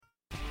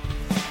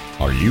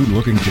Are you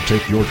looking to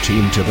take your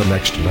team to the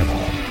next level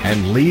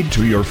and lead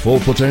to your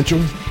full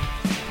potential?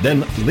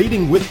 Then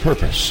Leading with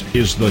Purpose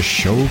is the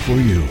show for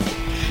you.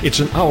 It's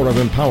an hour of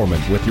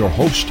empowerment with your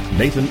host,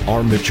 Nathan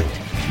R. Mitchell.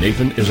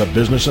 Nathan is a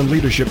business and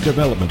leadership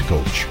development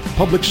coach,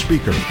 public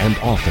speaker, and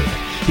author.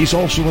 He's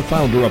also a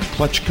founder of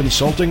Clutch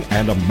Consulting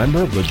and a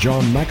member of the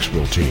John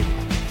Maxwell team.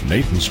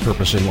 Nathan's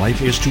purpose in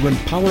life is to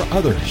empower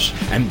others,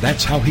 and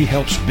that's how he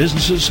helps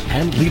businesses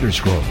and leaders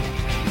grow.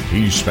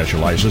 He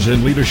specializes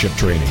in leadership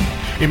training,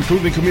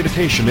 improving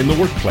communication in the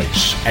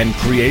workplace, and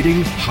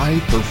creating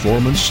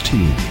high-performance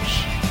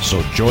teams.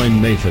 So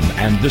join Nathan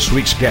and this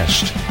week's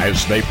guest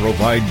as they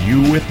provide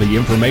you with the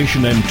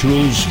information and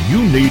tools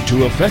you need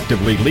to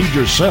effectively lead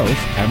yourself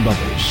and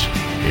others.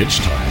 It's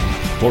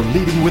time for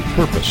Leading with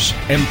Purpose,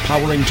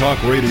 Empowering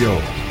Talk Radio.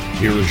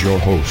 Here is your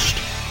host,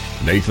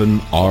 Nathan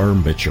R.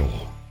 Mitchell.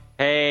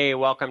 Hey,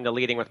 welcome to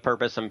Leading with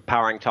Purpose,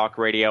 Empowering Talk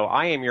Radio.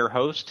 I am your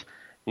host,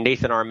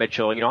 Nathan R.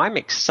 Mitchell. I'm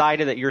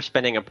excited that you're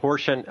spending a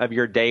portion of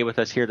your day with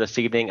us here this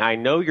evening. I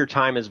know your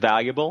time is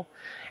valuable,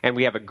 and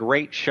we have a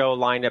great show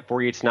lined up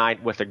for you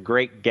tonight with a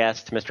great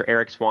guest, Mr.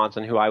 Erik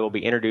Swanson, who I will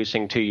be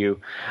introducing to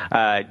you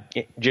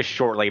just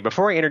shortly.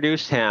 Before I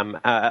introduce him,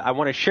 I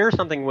want to share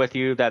something with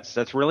you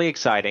that's really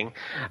exciting,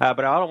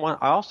 but I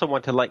also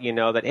want to let you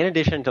know that in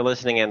addition to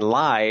listening in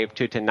live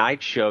to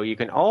tonight's show, you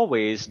can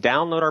always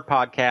download our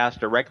podcast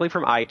directly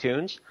from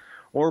iTunes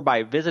or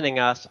by visiting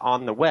us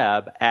on the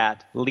web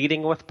at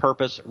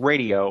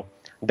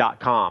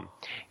leadingwithpurposeradio.com.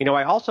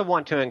 I also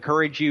want to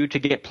encourage you to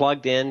get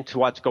plugged in to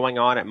what's going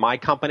on at my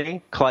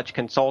company, Clutch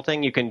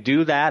Consulting. You can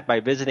do that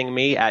by visiting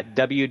me at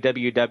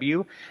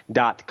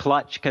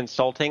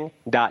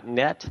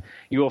www.clutchconsulting.net.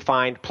 You will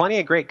find plenty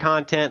of great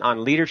content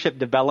on leadership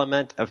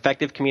development,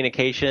 effective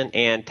communication,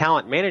 and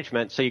talent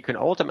management so you can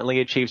ultimately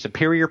achieve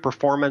superior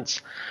performance,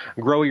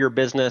 grow your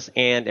business,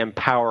 and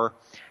empower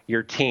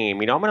your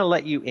team. I'm going to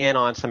let you in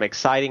on some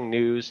exciting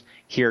news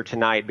here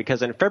tonight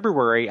because in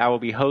February, I will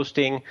be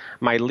hosting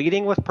my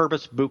Leading with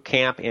Purpose Boot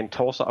Camp in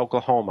Tulsa,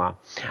 Oklahoma.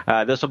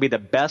 This will be the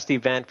best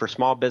event for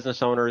small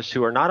business owners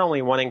who are not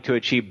only wanting to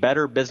achieve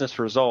better business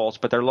results,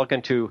 but they're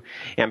looking to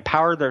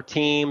empower their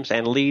teams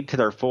and lead to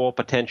their full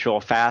potential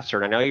faster.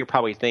 And I know you're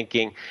probably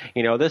thinking,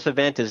 this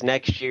event is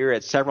next year,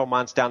 it's several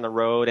months down the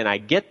road, and I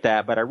get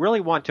that, but I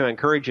really want to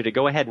encourage you to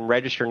go ahead and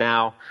register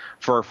now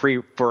for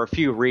a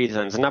few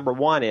reasons. Number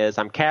one is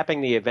I'm capping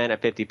the event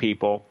at 50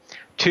 people.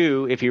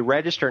 Two, if you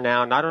register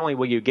now, not only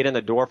will you get in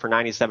the door for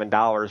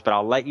 $97, but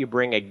I'll let you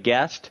bring a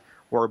guest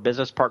or a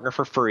business partner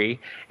for free.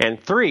 And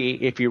three,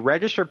 if you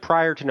register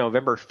prior to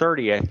November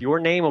 30th, your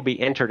name will be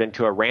entered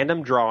into a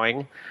random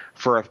drawing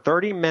for a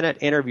 30-minute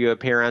interview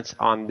appearance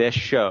on this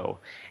show.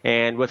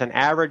 And with an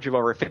average of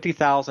over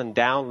 50,000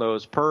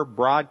 downloads per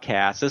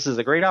broadcast, this is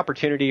a great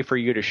opportunity for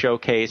you to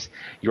showcase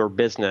your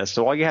business.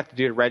 So all you have to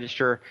do to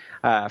register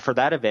for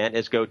that event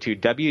is go to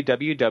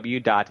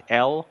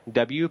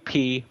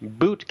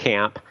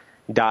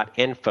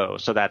www.lwpbootcamp.info.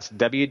 So that's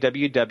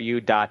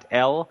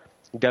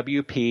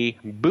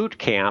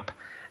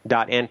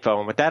www.lwpbootcamp.info.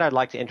 And with that, I'd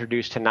like to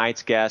introduce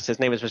tonight's guest. His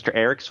name is Mr.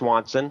 Erik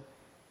Swanson.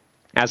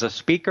 As a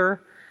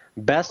speaker,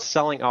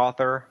 best-selling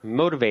author,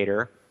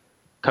 motivator,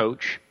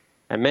 coach,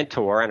 a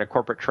mentor, and a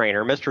corporate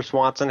trainer, Mr.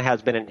 Swanson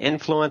has been an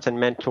influence and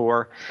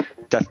mentor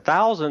to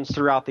thousands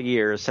throughout the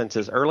years since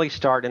his early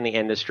start in the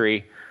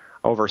industry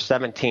over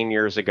 17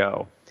 years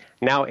ago.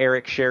 Now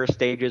Erik shares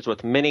stages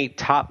with many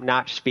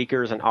top-notch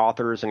speakers and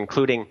authors,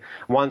 including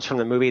ones from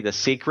the movie The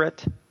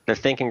Secret, the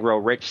Think and Grow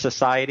Rich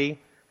Society,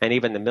 and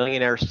even the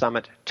Millionaire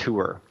Summit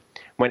Tour.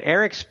 When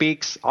Erik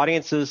speaks,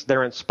 audiences,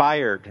 they're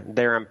inspired,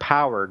 they're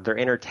empowered, they're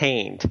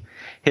entertained.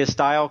 His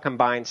style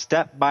combines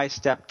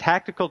step-by-step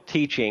tactical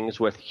teachings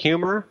with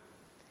humor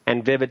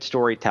and vivid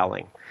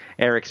storytelling.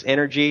 Erik's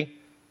energy,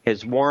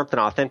 his warmth and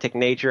authentic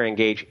nature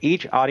engage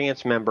each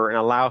audience member and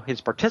allow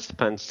his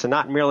participants to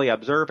not merely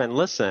observe and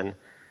listen,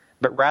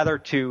 but rather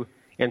to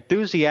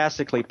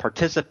enthusiastically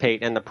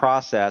participate in the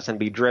process and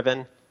be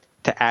driven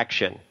to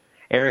action.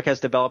 Erik has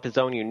developed his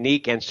own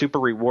unique and super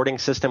rewarding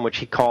system, which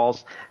he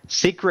calls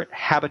Secret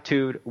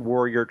Habitude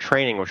Warrior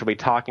Training, which we'll be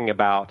talking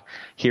about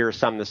here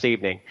some this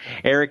evening.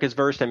 Erik is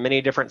versed in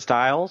many different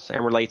styles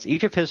and relates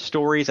each of his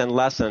stories and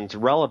lessons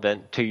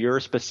relevant to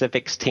your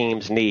specific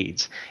team's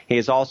needs. He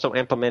has also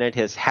implemented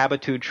his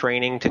Habitude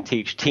training to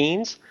teach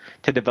teens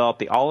to develop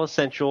the all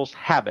essentials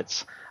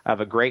habits of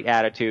a great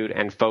attitude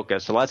and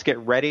focus. So let's get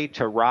ready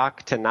to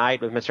rock tonight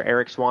with Mr.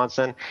 Erik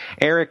Swanson.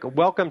 Erik,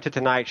 welcome to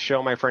tonight's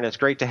show, my friend. It's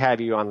great to have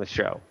you on the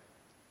show.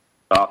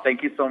 Oh,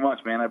 thank you so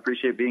much, man. I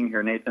appreciate being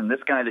here, Nathan. This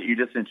guy that you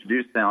just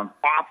introduced sounds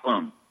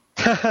awesome.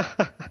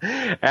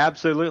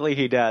 Absolutely,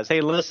 he does.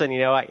 Hey, listen,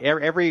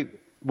 every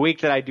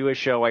week that I do a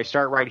show, I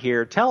start right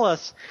here. Tell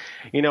us,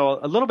 a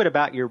little bit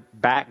about your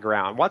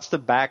background. What's the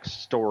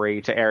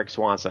backstory to Erik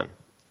Swanson?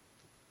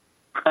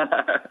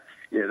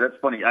 Yeah, that's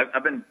funny.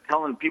 I've been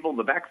telling people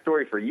the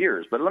backstory for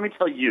years, but let me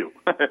tell you.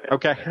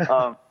 Okay.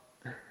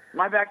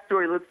 My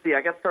backstory, let's see.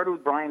 I got started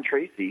with Brian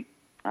Tracy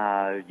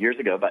years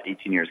ago, about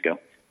 18 years ago.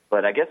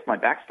 But I guess my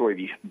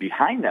backstory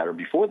behind that or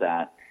before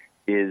that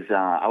is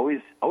I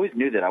always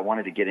knew that I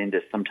wanted to get into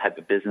some type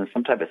of business,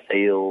 some type of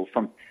sales,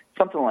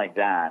 something like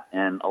that.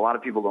 And a lot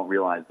of people don't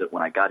realize that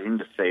when I got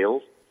into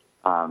sales,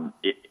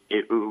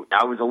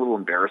 I was a little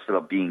embarrassed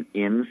about being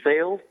in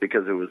sales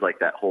because it was like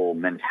that whole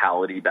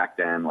mentality back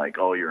then, like,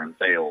 oh, you're in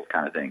sales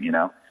kind of thing, you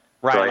know?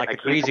 Right, So like a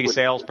greasy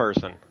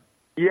salesperson.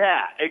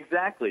 Yeah,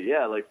 exactly.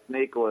 Yeah, like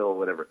snake oil or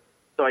whatever.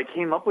 So I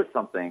came up with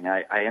something.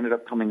 I ended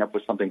up coming up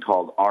with something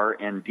called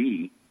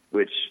R&D,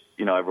 which,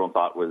 you know, everyone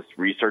thought was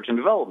research and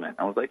development.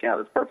 I was like, yeah,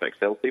 that's perfect.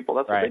 Salespeople,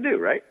 that's what they do,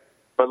 right?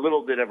 But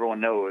little did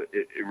everyone know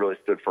it really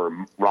stood for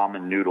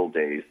ramen noodle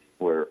days,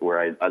 where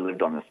I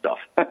lived on this stuff.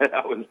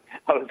 I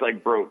was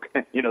like broke.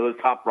 You know,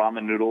 those top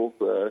ramen noodles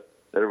that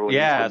everyone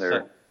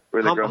eats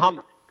when they're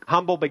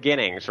humble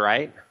beginnings,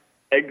 right?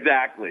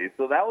 Exactly.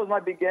 So that was my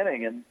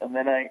beginning, and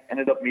then I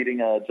ended up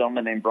meeting a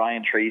gentleman named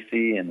Brian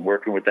Tracy and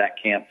working with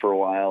that camp for a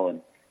while,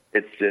 and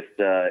it's just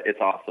it's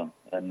awesome,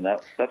 and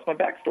that's my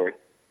backstory.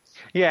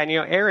 Yeah, and you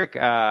know, Erik,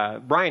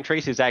 Brian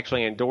Tracy has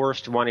actually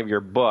endorsed one of your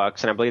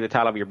books, and I believe the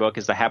title of your book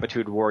is The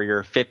Habitude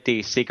Warrior,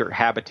 50 Secret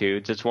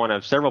Habitudes. It's one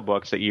of several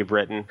books that you've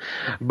written.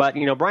 But,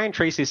 you know, Brian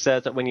Tracy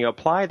says that when you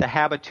apply the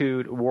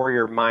Habitude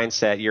Warrior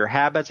mindset, your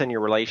habits and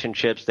your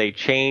relationships, they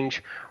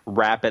change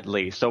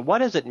rapidly. So what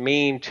does it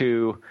mean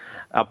to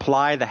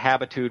apply the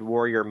Habitude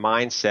Warrior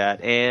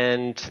mindset,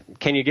 and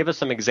can you give us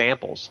some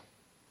examples?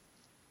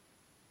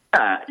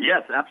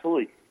 Yes,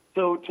 absolutely.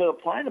 So to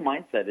apply the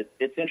mindset,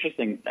 it's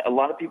interesting. A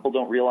lot of people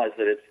don't realize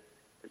that it's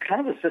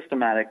kind of a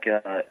systematic,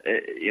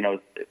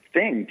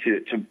 thing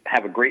to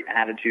have a great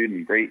attitude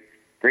and great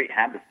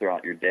habits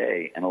throughout your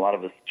day. And a lot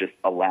of us just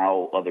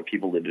allow other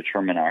people to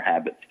determine our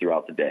habits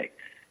throughout the day.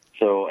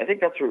 So I think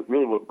that's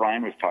really what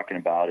Brian was talking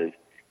about is,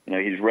 you know,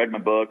 he's read my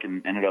book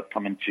and ended up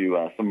coming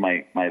to some of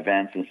my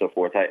events and so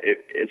forth.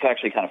 It's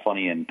actually kind of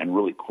funny and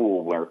really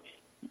cool where,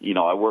 you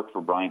know, I worked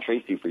for Brian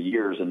Tracy for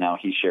years, and now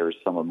he shares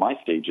some of my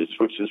stages,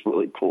 which is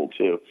really cool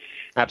too.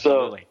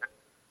 Absolutely.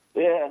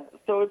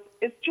 So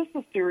it's just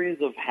a series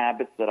of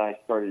habits that I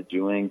started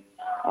doing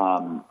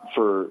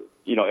for,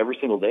 you know, every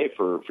single day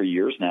for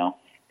years now.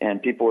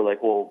 And people were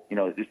like, well, you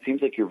know, it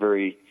seems like you're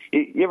very.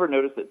 You ever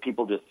notice that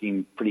people just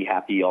seem pretty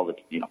happy all the,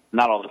 you know,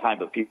 not all the time,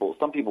 but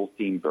some people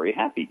seem very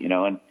happy, you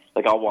know, and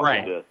like I'll walk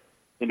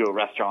into a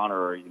restaurant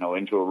or, you know,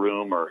 into a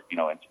room or, you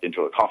know,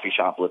 into a coffee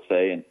shop, let's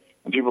say, and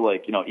people are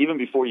like, you know, even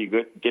before you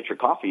get your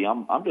coffee,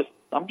 I'm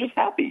just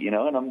happy, you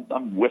know, and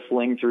I'm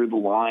whistling through the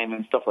line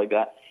and stuff like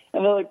that.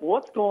 And they're like,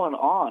 what's going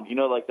on? You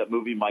know, like that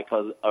movie,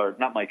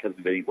 not My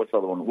Cousin Vinny, what's the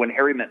other one? When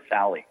Harry Met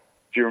Sally.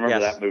 Do you remember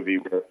that movie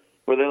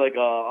where they're like,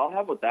 I'll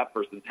have what that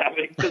person's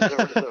having because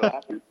they're so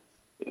happy.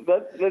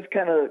 That's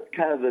kind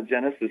of the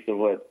genesis of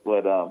what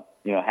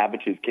you know,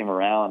 Habitudes came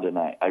around, and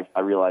I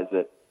realized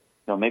that,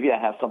 you know, maybe I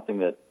have something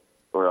that,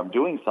 or I'm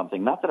doing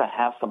something, not that I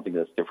have something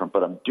that's different,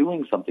 but I'm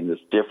doing something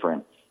that's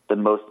different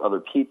than most other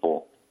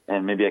people,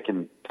 and maybe I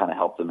can kind of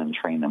help them and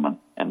train them,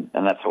 and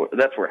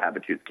that's where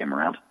Habitudes came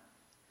around.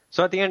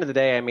 So at the end of the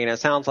day, I mean, it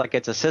sounds like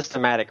it's a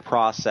systematic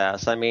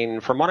process. I mean,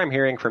 from what I'm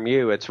hearing from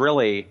you, it's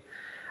really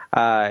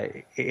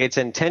it's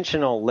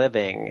intentional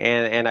living,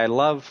 and I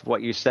love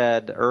what you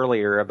said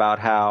earlier about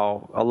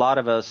how a lot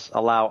of us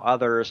allow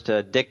others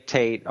to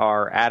dictate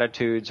our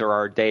attitudes or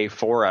our day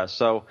for us.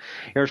 So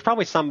there's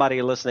probably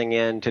somebody listening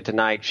in to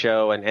tonight's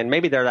show, and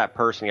maybe they're that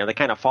person. You know, they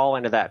kind of fall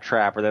into that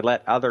trap where they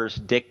let others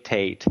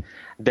dictate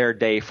their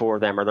day for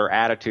them or their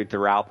attitude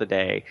throughout the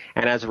day,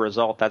 and as a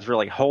result, that's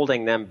really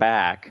holding them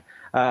back.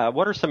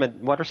 What are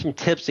some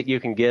tips that you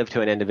can give to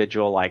an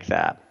individual like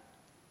that?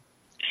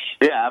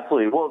 Yeah,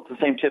 absolutely. Well, it's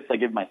the same tips I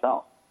give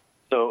myself.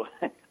 So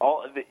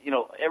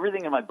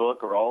everything in my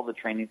book or all the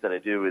trainings that I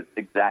do is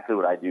exactly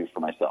what I do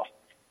for myself.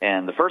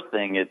 And the first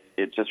thing,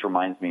 it just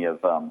reminds me of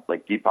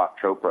like Deepak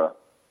Chopra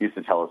used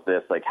to tell us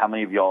this, like how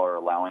many of y'all are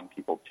allowing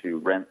people to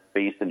rent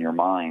space in your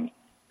mind,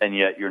 and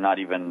yet you're not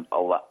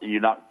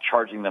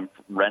charging them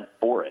rent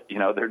for it. You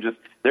know,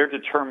 they're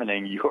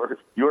determining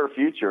your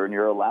future, and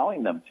you're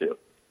allowing them to.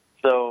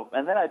 So,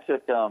 and then I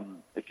took,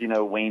 if you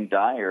know Wayne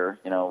Dyer,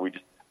 you know,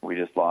 we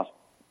just lost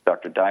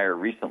Dr. Dyer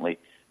recently,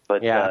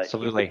 but yeah,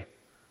 absolutely.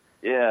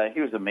 He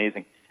was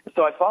amazing.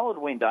 So I followed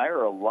Wayne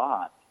Dyer a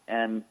lot,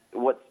 and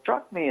what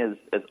struck me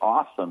as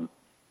awesome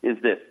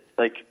is this: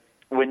 like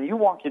when you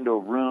walk into a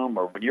room,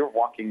 or when you're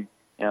walking,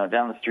 you know,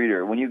 down the street,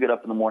 or when you get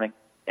up in the morning,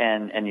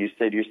 and you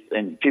say to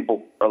and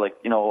people are like,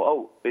 you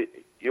know,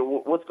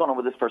 what's going on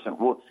with this person?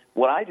 Well,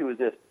 what I do is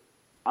this: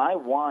 I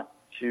want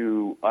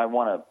to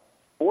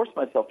force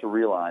myself to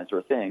realize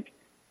or think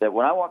that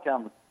when I walk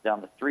down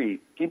the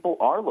street, people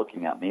are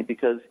looking at me,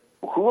 because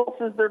who else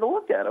is there to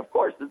look at? Of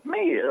course, it's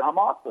me. I'm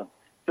awesome.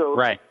 So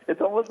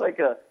It's almost like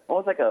a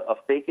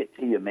fake it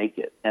till you make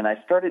it. And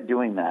I started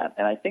doing that,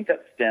 and I think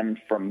that stemmed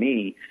from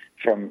me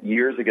from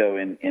years ago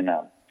in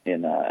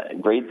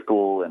grade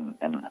school and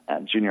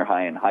junior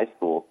high and high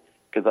school,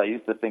 because I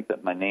used to think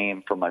that my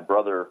name from my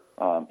brother,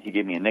 he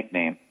gave me a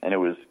nickname, and it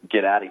was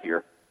Get Out of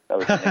Here. That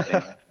was the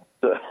nickname.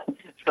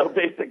 So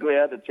basically,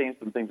 I had to change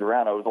some things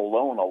around. I was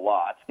alone a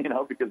lot, you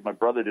know, because my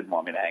brother didn't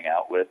want me to hang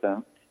out with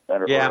him.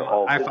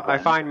 I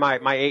find my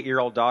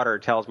 8-year-old daughter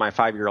tells my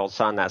 5-year-old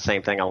son that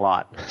same thing a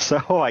lot. So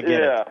I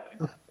get it.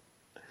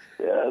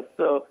 Yeah.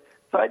 So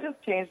I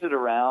just changed it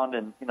around,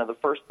 and the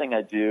first thing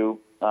I do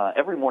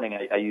every morning,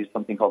 I use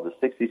something called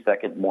the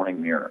 60-second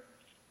morning mirror,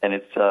 and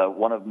it's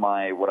one of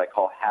my what I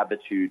call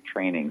Habitude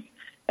trainings.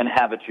 And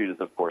Habitude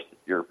is, of course,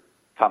 your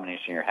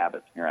combination of your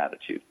habits and your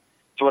attitude.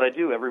 So what I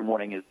do every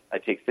morning is I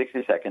take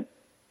 60 seconds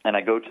and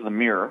I go to the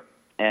mirror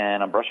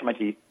and I'm brushing my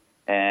teeth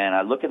and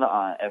I look in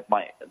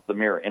the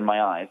mirror in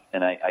my eyes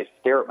and I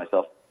stare at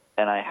myself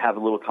and I have a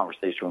little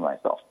conversation with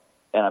myself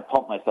and I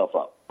pump myself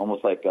up,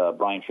 almost like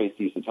Brian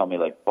Tracy used to tell me,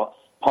 like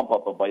pump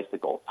up a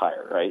bicycle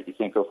tire, right? You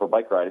can't go for a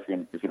bike ride if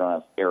you don't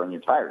have air in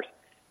your tires.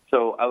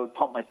 So I would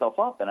pump myself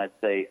up and I'd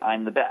say,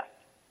 I'm the best.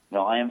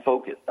 I am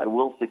focused. I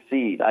will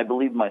succeed. I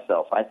believe in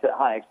myself. I set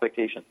high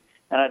expectations.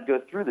 And I'd go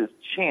through this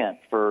chant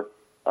for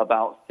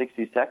about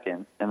 60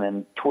 seconds, and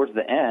then towards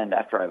the end,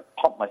 after I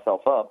pumped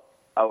myself up,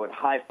 I would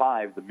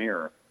high-five the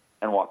mirror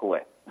and walk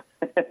away.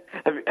 Have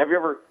you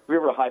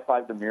ever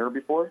high-fived the mirror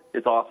before?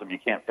 It's awesome. You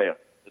can't fail.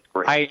 It's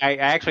great. I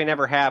actually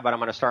never have, but I'm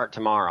going to start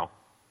tomorrow.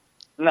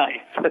 Nice.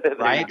 There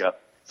right? You go.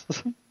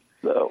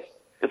 So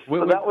that's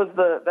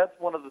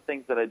one of the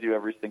things that I do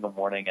every single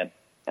morning,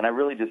 and I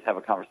really just have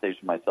a conversation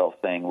with myself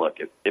saying, look,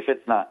 if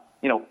it's not,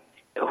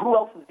 who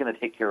else is going to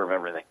take care of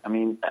everything? I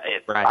mean,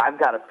 I've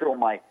got to fill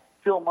my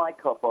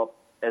cup up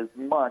as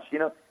much. You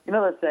know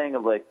that saying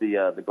of like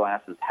the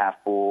glass is half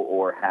full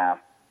or half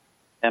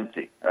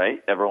empty,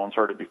 right? Everyone's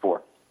heard it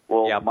before.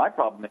 Well, My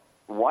problem is,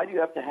 why do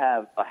you have to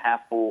have a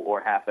half full or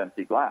half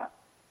empty glass?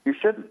 You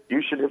shouldn't.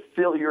 You should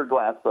fill your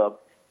glass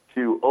up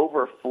to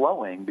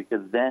overflowing,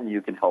 because then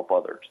you can help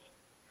others.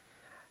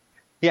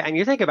 Yeah, and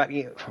you think about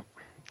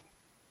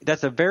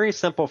that's a very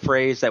simple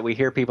phrase that we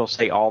hear people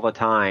say all the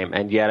time,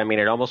 and yet,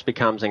 it almost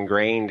becomes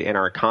ingrained in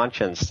our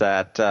conscience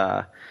that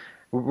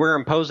we're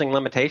imposing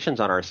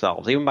limitations on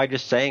ourselves, even by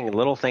just saying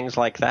little things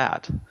like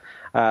that.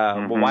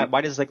 Well,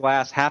 why does the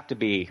glass have to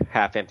be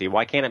half empty?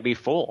 Why can't it be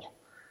full,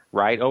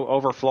 right?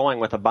 Overflowing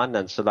with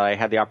abundance, so that I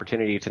have the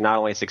opportunity to not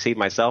only succeed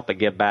myself, but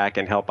give back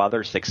and help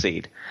others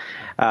succeed.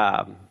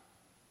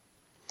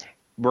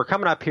 We're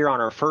coming up here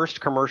on our first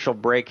commercial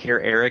break here,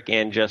 Erik,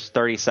 in just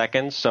 30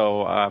 seconds.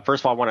 So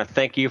first of all, I want to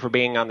thank you for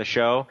being on the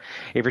show.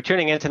 If you're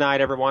tuning in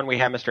tonight, everyone, we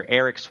have Mr.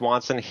 Erik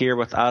Swanson here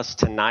with us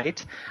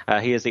tonight.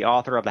 He is the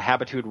author of the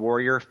Habitude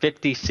Warrior,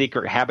 50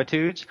 Secret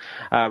Habitudes.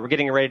 We're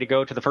getting ready to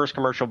go to the first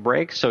commercial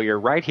break. So you're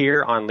right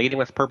here on Leading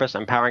with Purpose,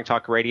 Empowering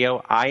Talk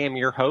Radio. I am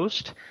your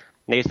host,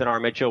 Nathan R.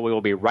 Mitchell. We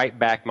will be right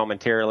back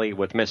momentarily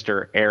with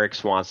Mr. Erik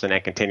Swanson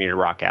and continue to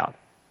rock out.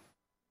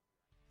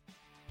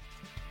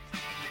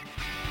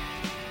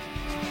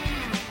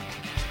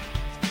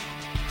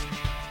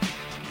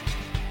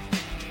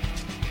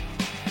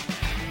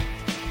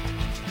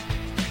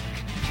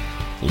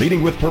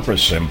 Leading with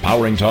Purpose,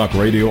 Empowering Talk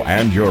Radio,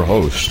 and your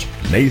host,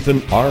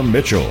 Nathan R.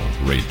 Mitchell,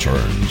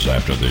 returns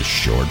after this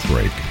short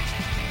break.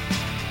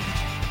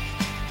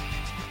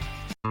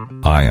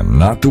 I am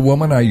not the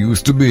woman I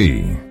used to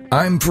be.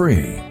 I'm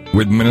free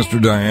with Minister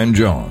Diane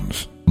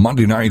Jones.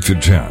 Monday nights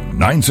at 10,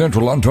 9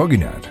 Central on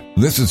TogiNet.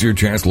 This is your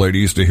chance,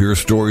 ladies, to hear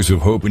stories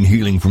of hope and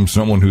healing from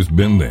someone who's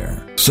been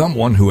there.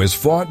 Someone who has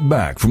fought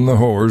back from the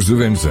horrors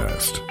of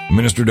incest.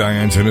 Minister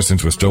Diane's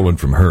innocence was stolen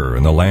from her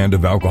in the land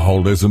of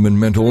alcoholism and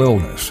mental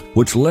illness,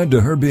 which led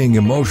to her being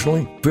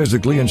emotionally,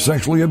 physically, and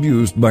sexually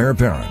abused by her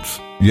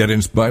parents. Yet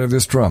in spite of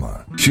this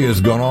trauma, she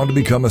has gone on to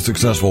become a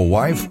successful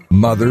wife,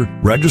 mother,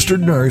 registered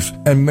nurse,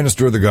 and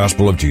minister of the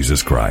gospel of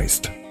Jesus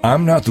Christ.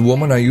 I'm not the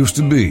woman I used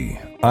to be.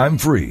 I'm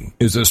Free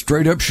is a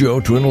straight-up show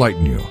to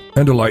enlighten you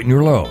and to lighten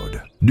your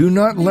load. Do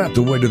not let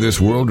the weight of this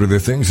world or the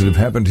things that have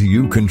happened to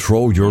you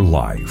control your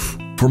life.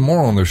 For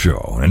more on the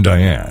show and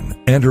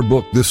Diane and her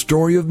book, The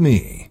Story of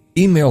Me,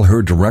 email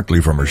her directly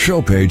from her show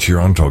page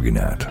here on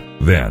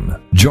TogiNet. Then,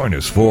 join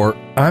us for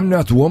I'm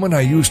Not the Woman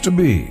I Used to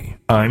Be.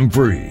 I'm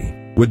Free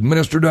with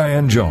Minister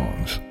Diane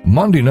Jones.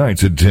 Monday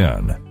nights at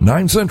 10,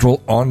 9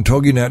 Central on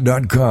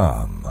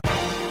TogiNet.com.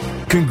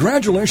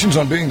 Congratulations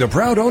on being the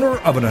proud owner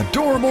of an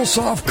adorable,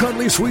 soft,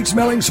 cuddly,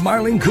 sweet-smelling,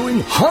 smiling, cooing,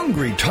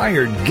 hungry,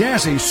 tired,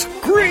 gassy,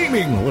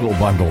 screaming little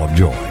bundle of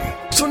joy.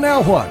 So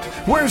now what?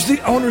 Where's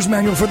the owner's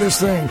manual for this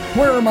thing?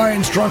 Where are my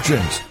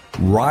instructions?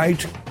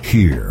 Right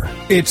here.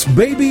 It's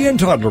Baby and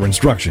Toddler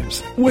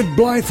Instructions with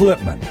Blythe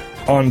Lipman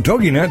on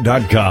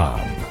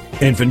TogiNet.com.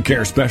 Infant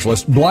care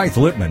specialist Blythe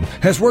Lipman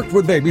has worked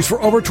with babies for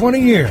over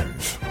 20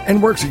 years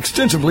and works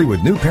extensively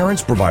with new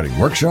parents, providing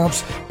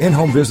workshops,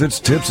 in-home visits,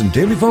 tips, and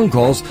daily phone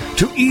calls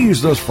to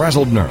ease those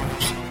frazzled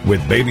nerves.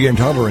 With Baby and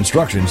Toddler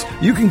Instructions,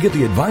 you can get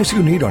the advice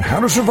you need on how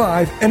to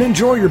survive and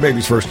enjoy your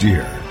baby's first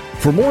year.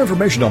 For more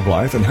information on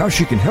Blythe and how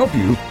she can help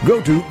you,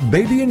 go to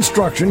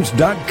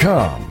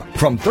babyinstructions.com.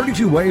 From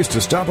 32 ways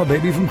to stop a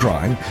baby from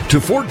crying to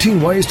 14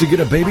 ways to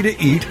get a baby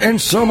to eat and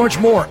so much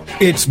more.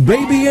 It's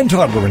Baby and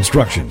Toddler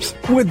Instructions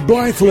with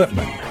Blythe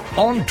Lipman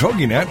on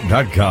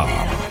TogiNet.com.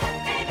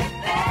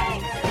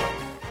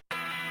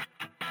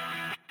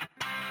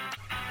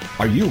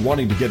 Are you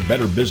wanting to get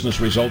better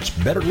business results,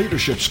 better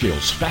leadership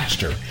skills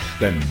faster?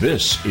 Then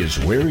this is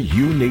where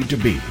you need to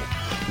be.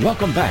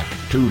 Welcome back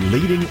to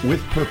Leading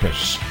with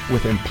Purpose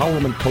with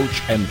empowerment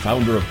coach and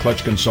founder of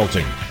Clutch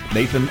Consulting,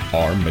 Nathan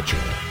R. Mitchell.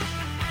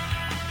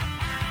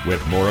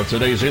 With more of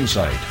today's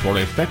insight for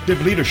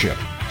effective leadership,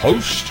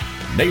 host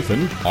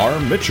Nathan R.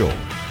 Mitchell.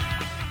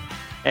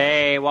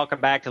 Hey,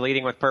 welcome back to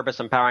Leading with Purpose,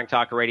 Empowering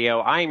Talk Radio.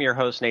 I am your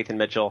host, Nathan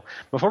Mitchell.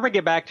 Before we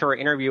get back to our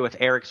interview with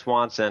Erik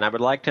Swanson, I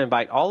would like to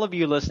invite all of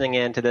you listening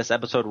in to this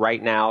episode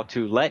right now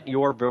to let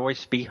your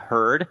voice be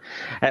heard.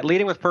 At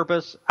Leading with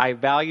Purpose, I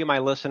value my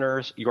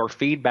listeners. Your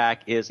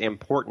feedback is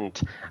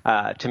important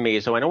to me.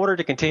 So in order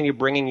to continue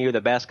bringing you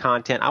the best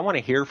content, I want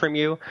to hear from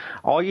you.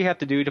 All you have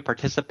to do to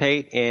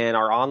participate in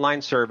our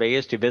online survey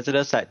is to visit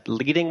us at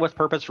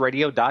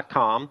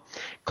leadingwithpurposeradio.com.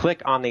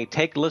 Click on the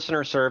Take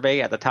Listener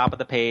Survey at the top of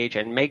the page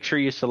and make sure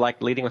you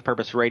select Leading with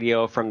Purpose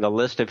Radio from the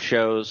list of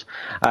shows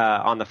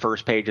on the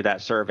first page of that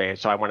survey.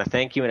 So I want to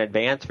thank you in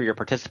advance for your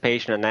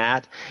participation in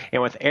that.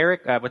 And with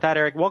Erik,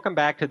 welcome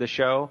back to the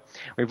show.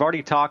 We've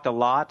already talked a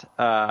lot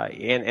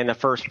in the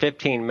first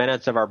 15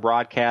 minutes of our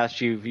broadcast.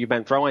 You've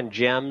been throwing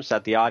gems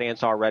at the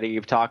audience already.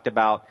 You've talked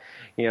about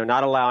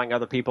not allowing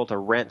other people to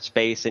rent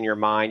space in your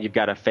mind. You've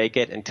got to fake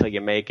it until you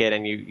make it.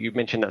 And you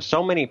mentioned that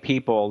so many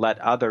people let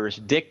others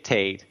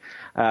dictate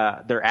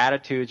their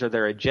attitudes or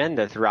their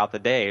agenda throughout the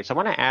day. So I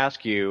want to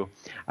ask you,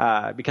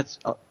 because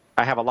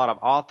I have a lot of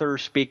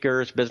authors,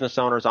 speakers, business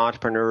owners,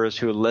 entrepreneurs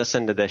who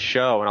listen to this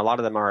show, and a lot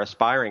of them are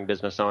aspiring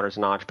business owners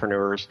and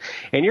entrepreneurs.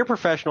 In your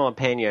professional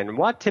opinion,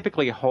 what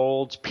typically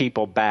holds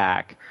people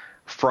back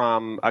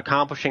from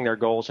accomplishing their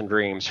goals and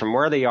dreams from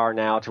where they are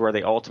now to where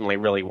they ultimately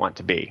really want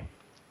to be?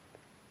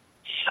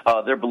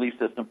 Their belief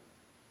system.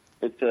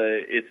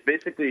 It's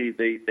basically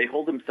they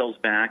hold themselves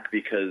back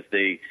because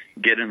they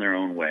get in their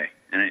own way.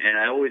 And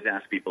I always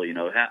ask people,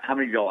 how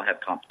many of y'all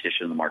have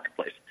competition in the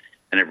marketplace?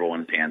 And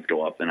everyone's hands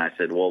go up. And I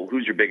said, well,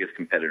 who's your biggest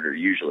competitor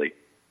usually?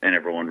 And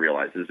everyone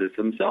realizes it's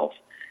themselves.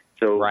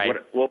 So right.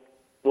 what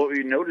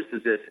we notice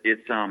is this: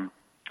 it's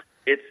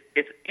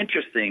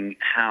interesting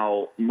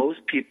how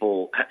most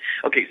people.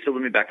 Okay, so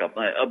let me back up.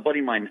 A buddy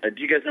of mine.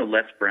 Do you guys know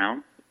Les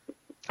Brown?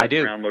 I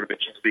do. Brown,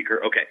 motivational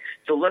speaker. Okay,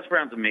 so Les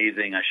Brown's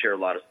amazing. I share a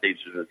lot of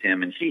stages with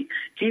him, and he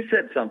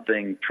said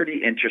something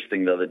pretty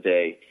interesting the other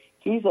day.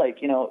 He's like,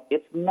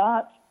 it's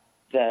not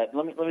that.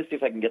 Let me see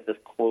if I can get this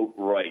quote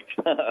right.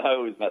 I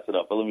always mess it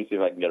up, but let me see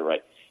if I can get it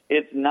right.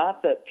 It's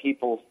not that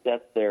people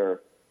set their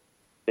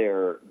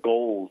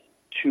goals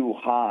too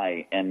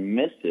high and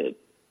miss it.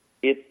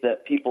 It's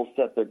that people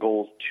set their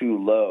goals too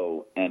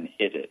low and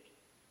hit it.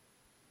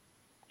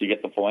 Do you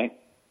get the point?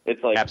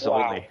 It's like,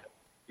 absolutely. Wow.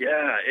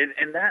 Yeah,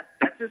 and that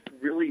just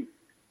really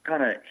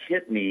kind of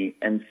hit me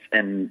and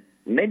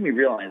made me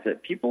realize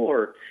that people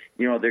are,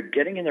 they're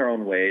getting in their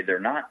own way. They're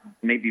not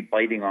maybe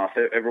biting off.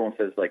 Everyone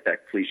says like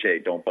that cliche,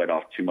 don't bite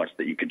off too much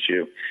that you can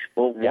chew.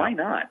 Well, why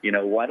not?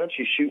 Why don't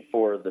you shoot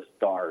for the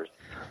stars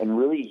and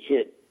really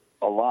hit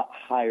a lot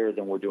higher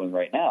than we're doing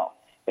right now?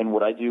 And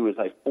what I do is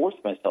I force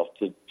myself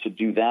to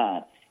do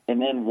that.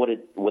 And then what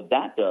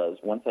that does,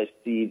 once I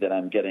see that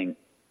I'm getting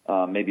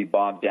maybe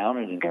bogged down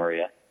in an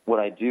area, what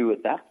I do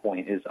at that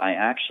point is I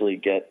actually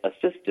get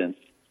assistance.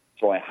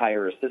 So I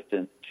hire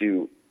assistants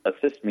to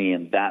assist me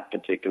in that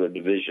particular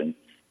division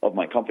of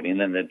my company, and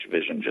then the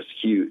division just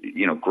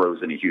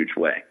grows in a huge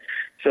way.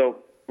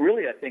 So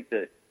really, I think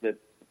that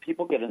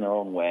people get in their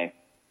own way.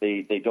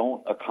 They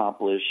don't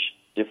accomplish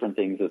different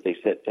things that they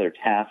set their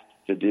tasks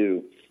to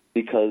do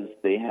because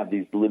they have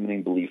these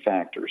limiting belief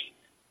factors.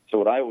 So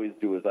what I always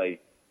do is I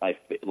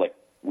like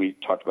we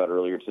talked about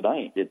earlier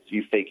tonight. It's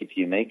you fake it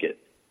till you make it.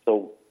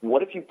 So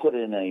what if you put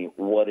in a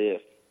what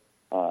if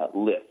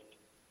list?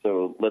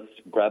 So let's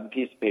grab a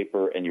piece of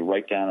paper and you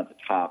write down at the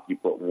top, you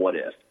put what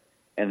if,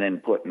 and then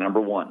put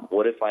number one,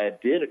 what if I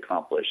did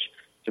accomplish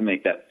to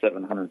make that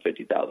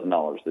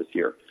 $750,000 this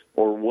year?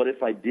 Or what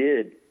if I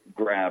did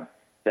grab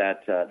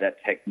that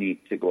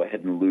technique to go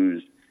ahead and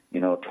lose,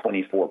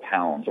 24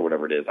 pounds or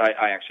whatever it is?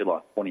 I actually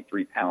lost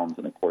 23 pounds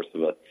in the course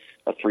of a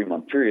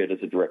 3-month period as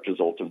a direct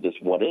result of this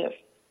what if,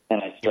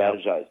 and I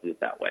strategized it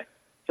that way.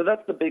 So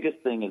that's the biggest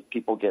thing is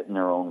people get in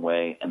their own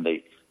way, and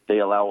they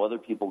allow other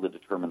people to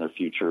determine their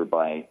future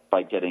by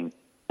getting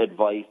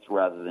advice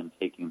rather than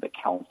taking the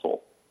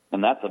counsel.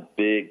 And that's a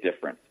big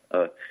difference.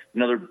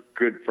 Another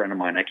good friend of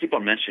mine, I keep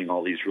on mentioning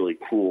all these really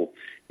cool,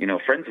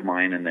 friends of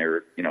mine, and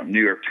they're,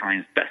 New York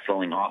Times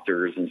bestselling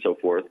authors and so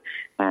forth.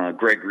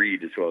 Greg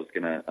Reed is who I was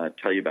going to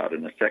tell you about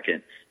in a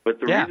second.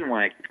 But the reason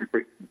why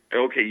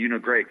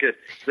Greg, good.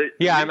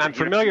 I'm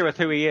familiar with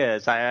who he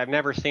is. I've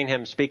never seen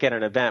him speak at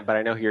an event, but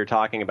I know who you're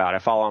talking about. I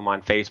follow him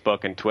on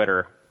Facebook and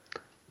Twitter.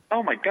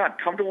 Oh my God!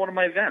 Come to one of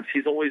my events.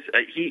 He's always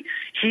he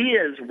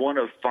is one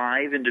of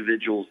 5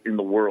 individuals in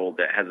the world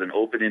that has an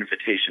open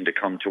invitation to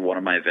come to one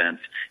of my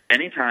events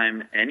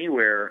anytime,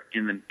 anywhere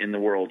in the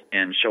world,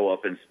 and show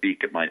up and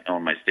speak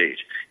on my stage.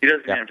 He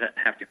doesn't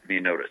have to give me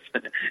a notice.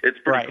 It's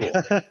pretty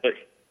cool. But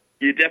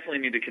you definitely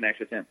need to connect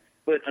with him.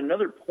 But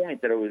another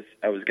point that I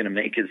was going to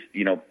make is,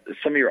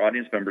 some of your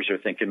audience members are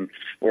thinking,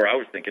 or I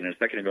was thinking a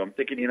second ago, I'm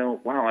thinking,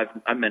 wow,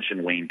 I've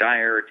mentioned Wayne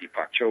Dyer,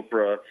 Deepak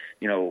Chopra,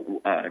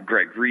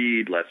 Greg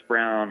Reed, Les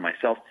Brown,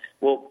 myself.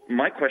 Well,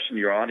 my question to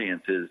your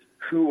audience is,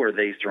 who are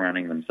they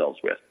surrounding themselves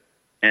with?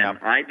 And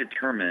I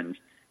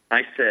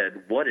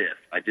said, what if?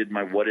 I did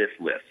my what if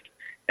list.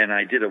 And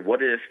I did a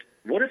what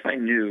if I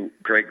knew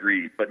Greg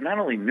Reed, but not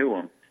only knew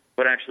him,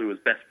 but actually was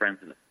best friends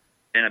with him,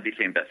 and I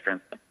became best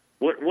friends with him.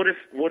 What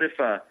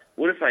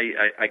if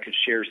I could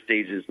share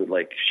stages with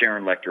like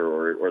Sharon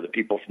Lecter or the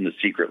people from The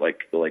Secret,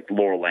 like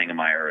Laurel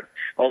Langemeyer and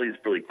all these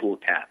really cool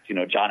cats,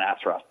 John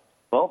Assaraf.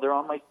 Well, they're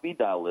on my speed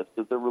dial list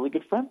because they're really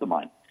good friends of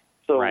mine.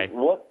 So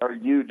What are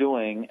you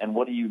doing and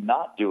what are you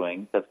not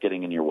doing that's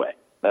getting in your way?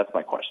 That's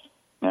my question.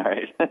 All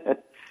right.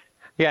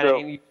 Yeah,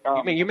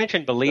 so, you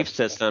mentioned belief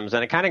systems,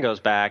 and it kind of goes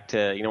back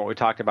to what we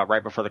talked about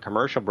right before the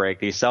commercial break,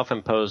 these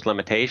self-imposed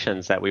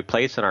limitations that we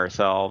place on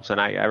ourselves.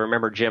 And I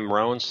remember Jim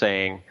Rohn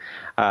saying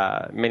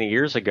many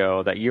years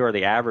ago that you are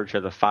the average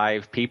of the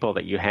 5 people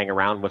that you hang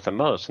around with the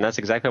most, and that's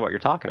exactly what you're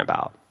talking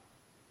about.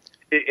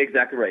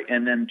 Exactly right.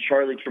 And then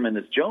Charlie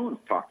Tremendous Jones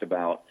talked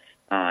about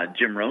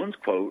Jim Rohn's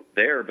quote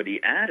there, but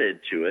he added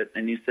to it,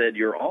 and he said,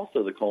 you're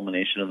also the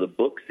culmination of the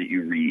books that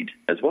you read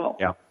as well.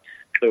 Yeah.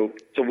 So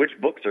which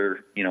books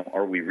are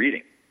we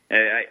reading?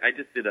 I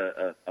just did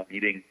a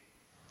meeting,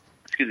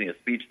 a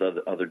speech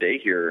the other day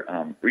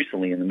here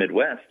recently in the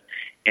Midwest,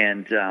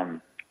 and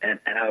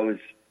I was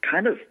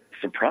kind of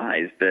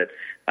surprised that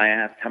I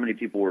asked how many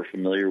people were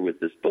familiar with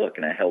this book,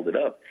 and I held it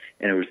up,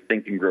 and it was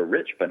Think and Grow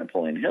Rich by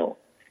Napoleon Hill,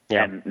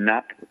 and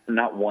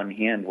not one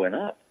hand went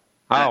up.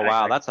 Oh,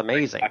 wow, that's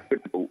amazing. I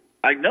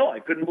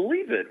couldn't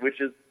believe it, which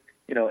is.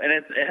 And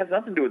it has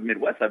nothing to do with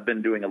Midwest. I've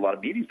been doing a lot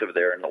of meetings over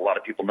there, and a lot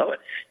of people know it.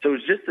 So it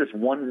was just this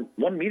one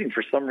meeting.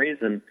 For some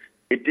reason,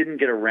 it didn't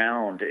get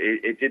around.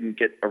 It didn't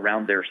get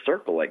around their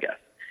circle, I guess.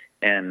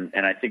 And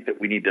I think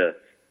that we need to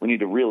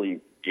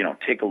really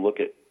take a look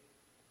at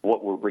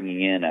what we're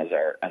bringing in as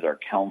our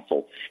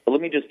counsel. But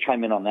let me just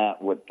chime in on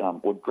that.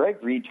 What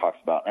Greg Reed talks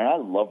about, and I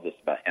love this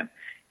about him.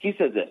 He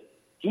says that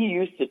he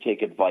used to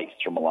take advice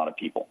from a lot of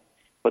people,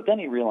 but then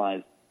he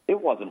realized it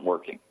wasn't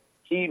working.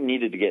 He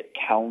needed to get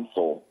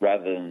counsel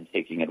rather than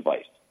taking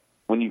advice.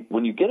 When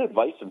you get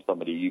advice from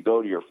somebody, you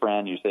go to your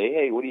friend, you say,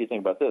 hey, what do you think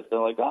about this? They're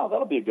like, oh,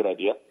 that'll be a good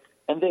idea.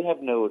 And they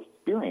have no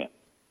experience.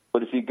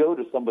 But if you go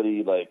to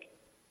somebody like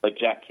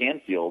Jack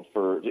Canfield,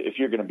 if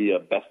you're going to be a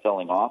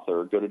best-selling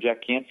author, go to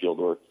Jack Canfield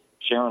or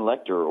Sharon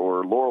Lecter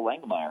or Laurel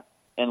Langemeyer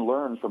and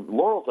learn from.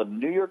 Laurel's a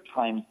New York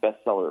Times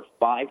bestseller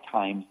 5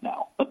 times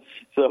now.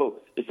 So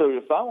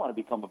if I want to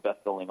become a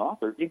best-selling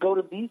author, you go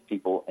to these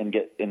people and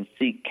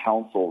seek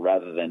counsel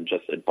rather than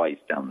just advice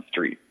down the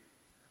street.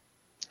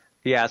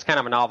 Yeah, it's kind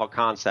of a novel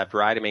concept,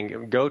 right? I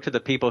mean, go to the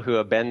people who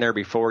have been there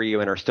before you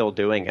and are still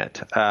doing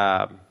it.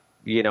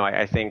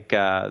 I think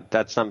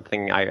that's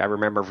something I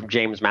remember from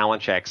James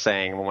Malinchak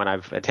saying when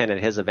I've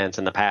attended his events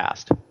in the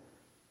past.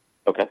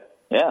 Okay.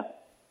 Yeah.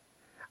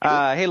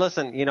 Hey,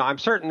 listen, I'm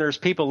certain there's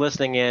people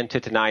listening in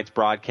to tonight's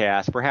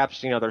broadcast.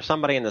 Perhaps, there's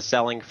somebody in the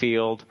selling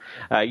field.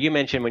 You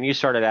mentioned when you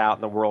started out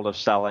in the world of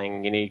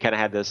selling, you kind of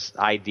had this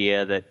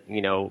idea that,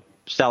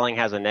 selling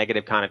has a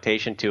negative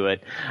connotation to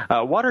it.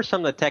 What are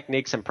some of the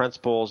techniques and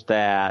principles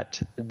that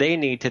they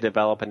need to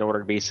develop in order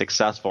to be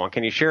successful? And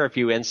can you share a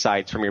few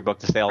insights from your book,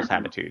 The Sales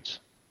Habitudes?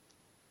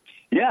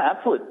 Yeah,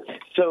 absolutely.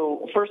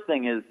 So first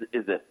thing is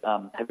this.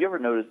 Have you ever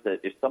noticed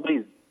that if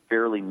somebody's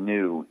fairly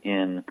new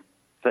in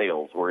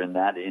sales or in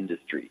that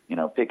industry,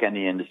 pick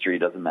any industry,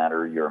 doesn't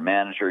matter. You're a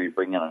manager, you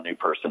bring in a new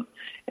person.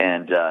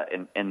 And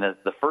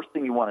the first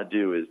thing you want to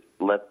do is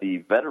let the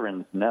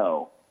veterans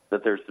know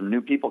that there's some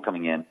new people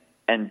coming in,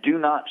 and do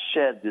not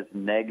shed this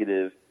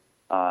negative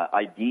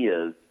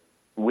ideas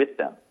with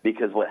them.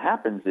 Because what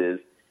happens is,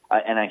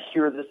 and I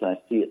hear this and I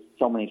see it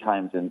so many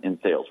times in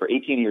sales. For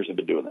 18 years I've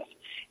been doing this.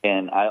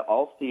 And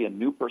I'll see a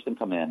new person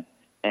come in,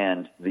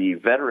 and the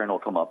veteran will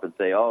come up and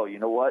say, oh, you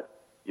know what?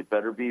 You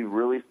better be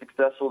really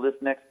successful this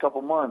next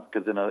couple months,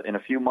 because in a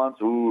few months,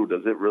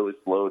 does it really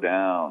slow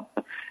down?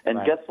 And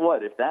Guess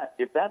what? If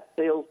that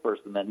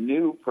salesperson, that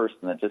new person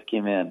that just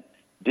came in,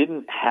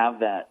 didn't have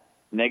that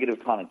negative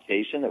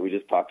connotation that we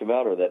just talked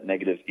about, or that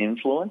negative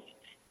influence,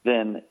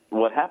 then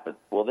what happens?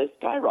 Well, they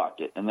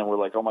skyrocket, and then we're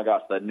like, oh my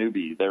gosh, that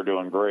newbie, they're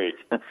doing great.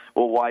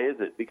 Well, why is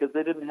it? Because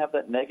they didn't have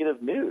that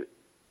negative news.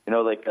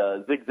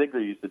 Zig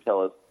Ziglar used to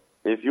tell us,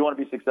 if you want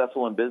to be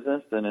successful in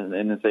business and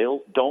in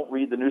sales, don't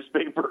read the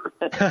newspaper.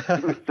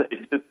 He would say,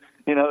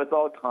 it's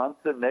all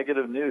constant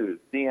negative news.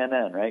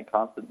 CNN, right?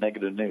 Constant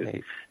negative news.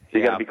 So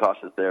you got to be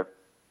cautious there.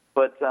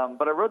 But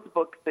I wrote the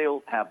book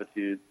Sales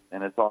Habitude,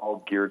 and it's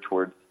all geared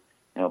towards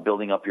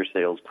building up your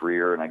sales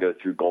career. And I go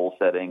through goal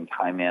setting,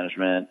 time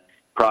management,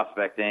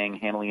 prospecting,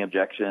 handling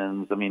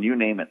objections. I mean, you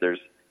name it. There's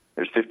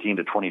 15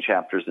 to 20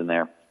 chapters in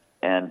there,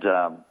 and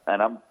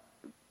I'm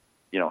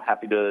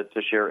happy to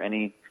share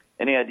any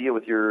idea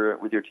with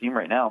your team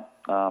right now.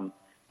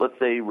 Let's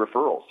say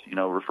referrals.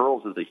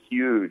 Referrals is a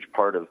huge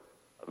part of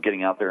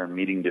getting out there and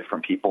meeting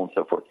different people and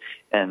so forth.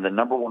 And the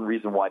number one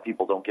reason why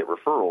people don't get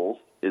referrals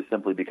is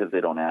simply because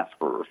they don't ask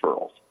for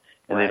referrals,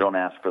 and they don't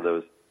ask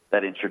for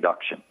that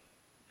introduction.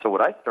 So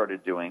what I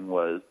started doing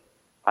was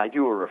I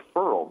do a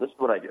referral. This is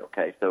what I do,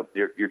 okay? So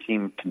your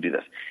team can do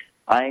this.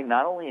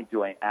 Not only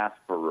do I ask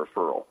for a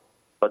referral,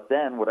 but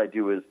then what I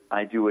do is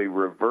I do a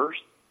reverse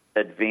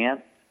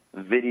advanced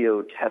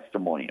video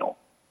testimonial.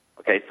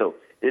 Okay, so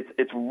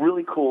it's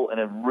really cool and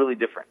it's really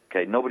different.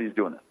 Okay, nobody's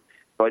doing this.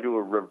 So I do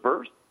a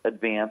reverse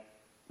advanced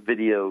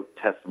video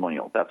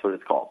testimonial. That's what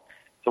it's called.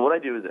 So what I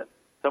do is this.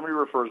 Somebody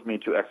refers me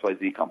to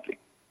XYZ company,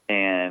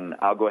 and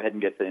I'll go ahead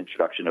and get the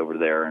introduction over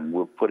there, and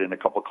we'll put in a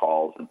couple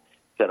calls and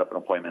set up an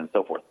appointment and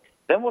so forth.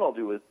 Then what I'll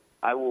do is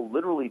I will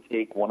literally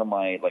take one of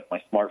my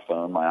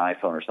smartphone, my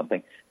iPhone or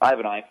something. I have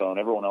an iPhone.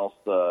 Everyone else,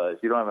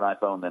 if you don't have an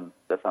iPhone, then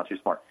that's not too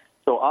smart.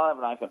 So I'll have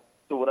an iPhone.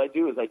 So what I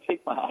do is I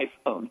take my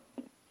iPhone.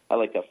 I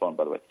like that phone,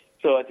 by the way.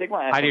 So I take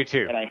my iPhone. I do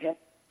too. And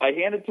I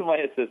hand it to my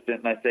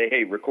assistant, and I say,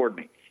 hey, record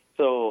me.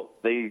 So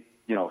they,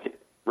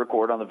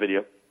 record on the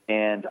video,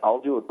 and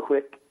I'll do a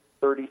quick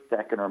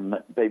 30-second or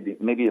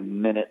maybe a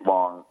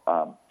minute-long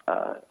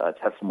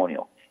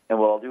testimonial. And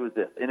what I'll do is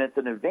this, and it's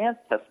an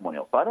advanced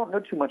testimonial, so I don't know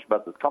too much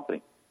about this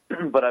company,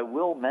 but I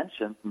will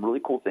mention some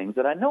really cool things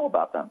that I know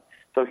about them.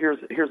 So here's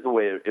the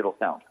way it'll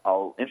sound.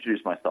 I'll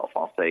introduce myself.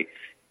 I'll say,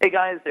 hey,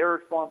 guys,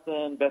 Erik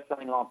Swanson,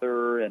 best-selling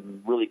author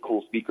and really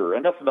cool speaker.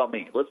 Enough about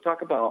me. Let's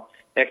talk about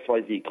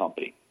XYZ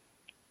Company.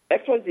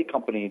 XYZ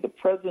Company, the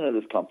president of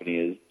this company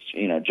is,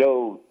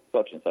 Joe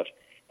such and such.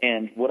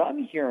 And what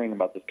I'm hearing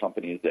about this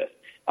company is this.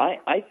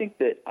 I think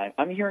that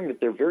I'm hearing that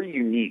they're very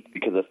unique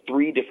because of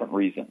three different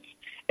reasons.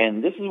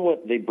 And this is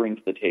what they bring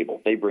to the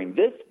table. They bring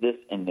this, this,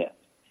 and this.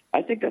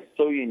 I think that's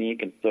so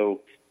unique and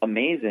so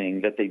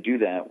amazing that they do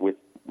that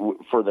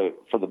for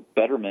the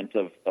betterment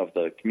of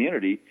the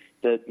community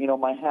that,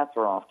 my hats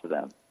are off to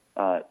them.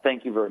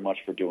 Thank you very much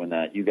for doing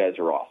that. You guys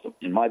are awesome.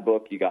 In my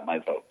book, you got my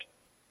vote.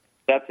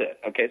 That's it.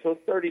 Okay, so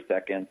it's 30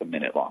 seconds, a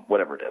minute long,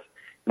 whatever it is.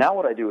 Now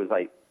what I do is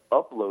I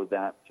upload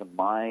that to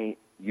my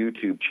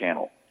YouTube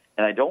channel.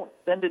 And I don't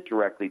send it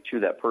directly to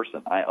that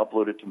person. I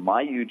upload it to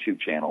my YouTube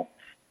channel.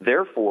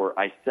 Therefore,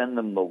 I send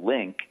them the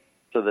link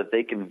so that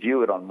they can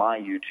view it on my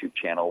YouTube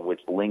channel,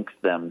 which links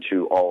them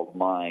to all of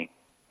my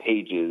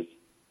pages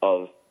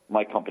of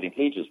my company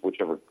pages,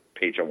 whichever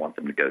page I want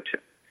them to go to. Does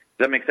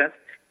that make sense?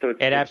 So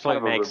it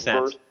absolutely makes sense.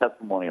 Reverse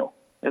testimonial.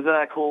 Isn't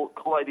that a cool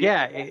idea?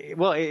 Yeah,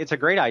 well, it's a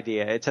great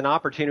idea. It's an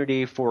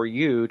opportunity for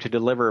you to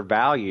deliver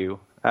value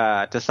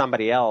to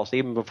somebody else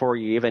even before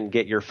you even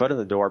get your foot in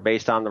the door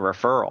based on the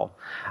referral.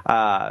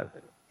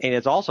 And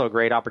it's also a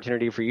great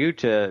opportunity for you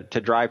to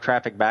drive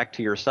traffic back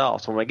to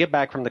yourself. So when we get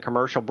back from the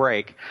commercial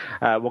break,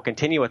 we'll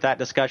continue with that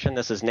discussion.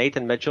 This is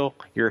Nathan Mitchell.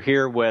 You're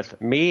here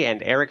with me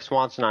and Erik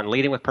Swanson on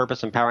Leading with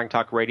Purpose, Empowering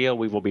Talk Radio.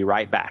 We will be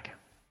right back.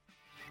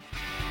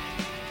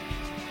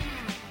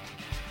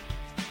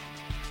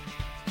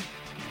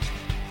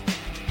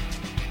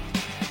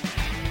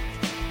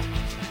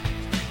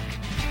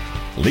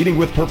 Leading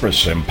with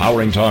Purpose,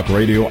 Empowering Talk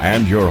Radio,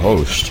 and your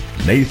host,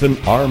 Nathan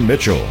R.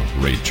 Mitchell,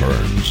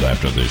 returns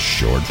after this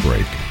short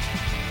break.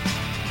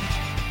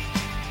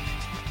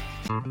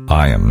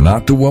 I am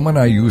not the woman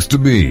I used to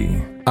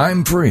be.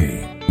 I'm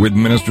free with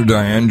Minister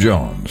Diane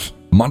Jones.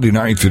 Monday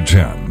nights at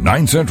 10,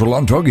 9 Central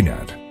on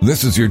TogiNet.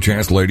 This is your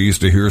chance, ladies,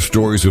 to hear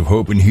stories of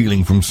hope and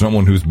healing from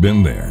someone who's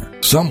been there.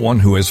 Someone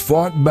who has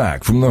fought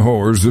back from the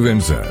horrors of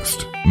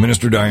incest.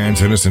 Minister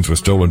Diane's innocence was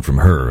stolen from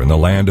her in the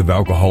land of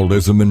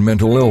alcoholism and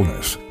mental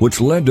illness, which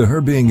led to her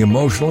being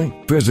emotionally,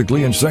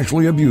 physically, and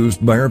sexually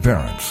abused by her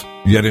parents.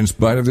 Yet in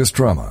spite of this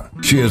trauma,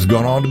 she has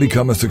gone on to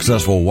become a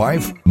successful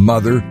wife,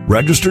 mother,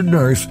 registered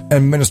nurse,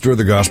 and minister of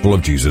the gospel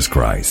of Jesus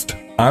Christ.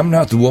 I'm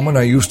not the woman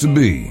I used to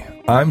be.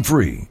 I'm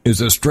Free is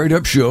a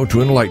straight-up show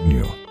to enlighten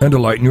you and to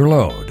lighten your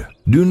load.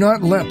 Do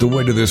not let the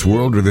weight of this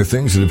world or the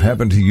things that have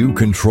happened to you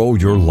control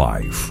your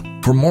life.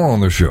 For more on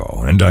the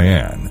show and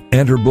Diane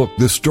and her book,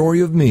 The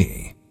Story of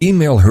Me,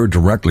 email her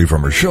directly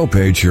from her show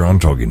page here on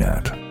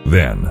TogiNet.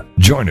 Then,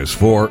 join us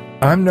for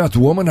I'm Not the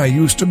Woman I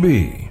Used to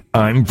Be.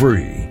 I'm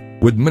Free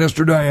with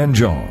Minister Diane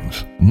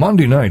Jones.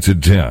 Monday nights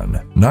at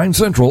 10, 9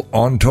 Central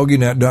on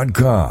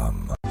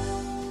TogiNet.com.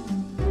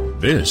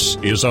 This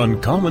is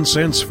Uncommon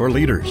Sense for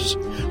Leaders,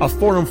 a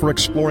forum for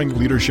exploring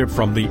leadership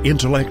from the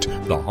intellect,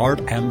 the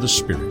heart, and the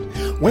spirit.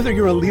 Whether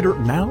you're a leader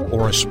now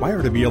or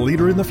aspire to be a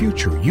leader in the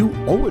future, you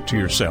owe it to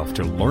yourself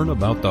to learn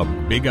about the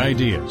big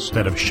ideas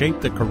that have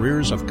shaped the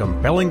careers of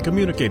compelling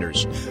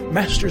communicators,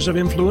 masters of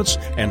influence,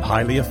 and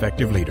highly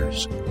effective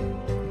leaders.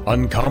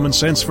 Uncommon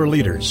Sense for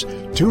Leaders.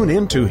 Tune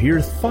in to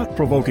hear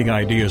thought-provoking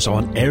ideas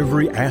on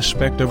every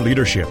aspect of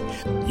leadership.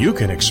 You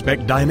can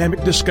expect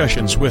dynamic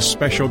discussions with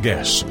special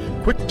guests,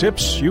 quick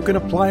tips you can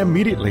apply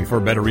immediately for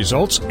better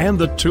results, and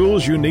the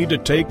tools you need to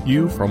take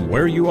you from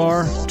where you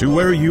are to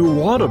where you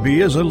want to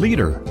be as a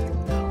leader.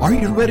 Are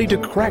you ready to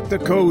crack the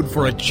code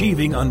for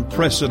achieving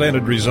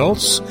unprecedented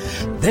results?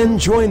 Then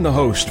join the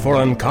host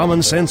for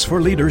Uncommon Sense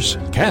for Leaders,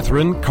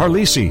 Catherine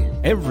Carlisi,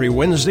 every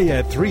Wednesday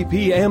at 3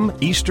 p.m.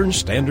 Eastern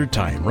Standard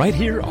Time, right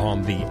here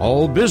on the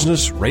All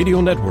Business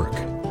Radio Network.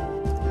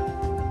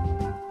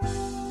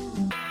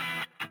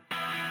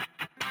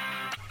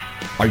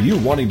 Are you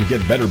wanting to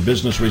get better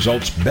business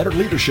results, better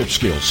leadership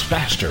skills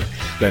faster?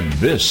 Then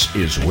this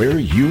is where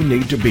you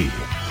need to be.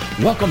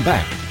 Welcome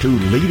back to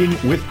Leading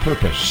with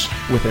Purpose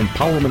with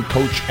empowerment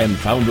coach and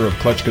founder of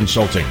Clutch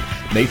Consulting,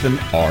 Nathan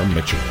R.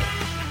 Mitchell.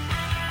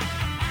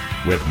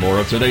 With more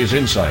of today's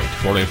insight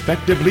for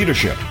effective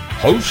leadership,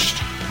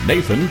 host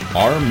Nathan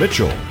R.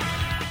 Mitchell.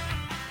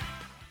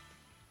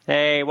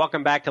 Hey,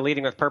 welcome back to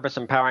Leading with Purpose,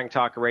 Empowering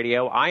Talk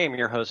Radio. I am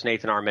your host,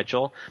 Nathan R.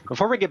 Mitchell.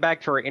 Before we get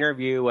back to our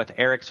interview with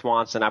Erik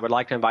Swanson, I would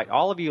like to invite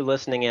all of you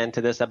listening in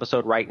to this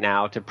episode right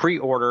now to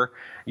pre-order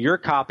your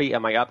copy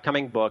of my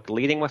upcoming book,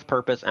 Leading with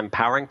Purpose,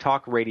 Empowering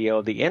Talk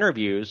Radio, The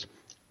Interviews,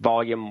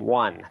 Volume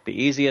 1.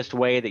 The easiest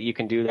way that you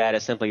can do that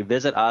is simply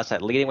visit us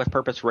at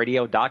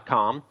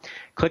leadingwithpurposeradio.com.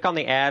 Click on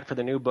the ad for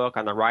the new book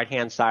on the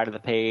right-hand side of the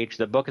page.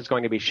 The book is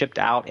going to be shipped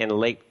out in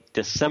late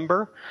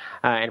December.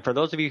 And for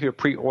those of you who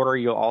pre-order,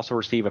 you'll also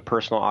receive a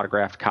personal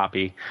autographed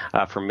copy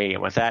from me.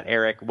 And with that,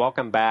 Erik,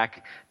 welcome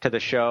back to the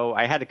show.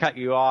 I had to cut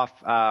you off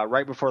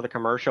right before the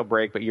commercial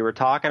break, but you were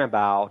talking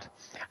about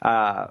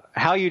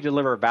how you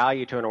deliver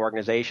value to an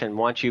organization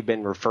once you've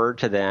been referred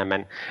to them.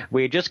 And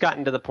we had just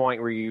gotten to the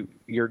point where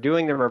you're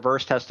doing the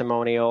reverse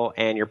testimonial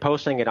and you're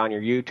posting it on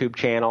your YouTube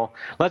channel.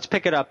 Let's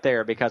pick it up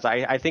there because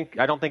I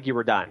don't think you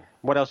were done.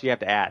 What else do you have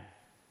to add?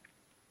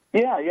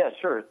 Yeah,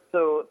 sure.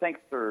 So thanks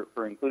for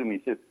including me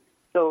too.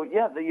 So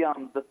yeah,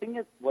 the thing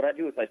is, what I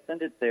do is I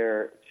send it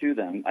there to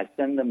them. I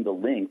send them the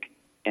link,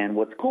 and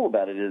what's cool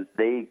about it is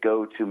they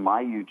go to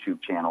my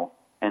YouTube channel,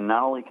 and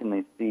not only can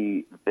they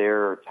see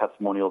their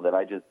testimonial that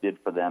I just did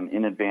for them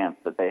in advance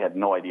that they had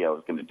no idea I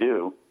was going to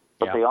do,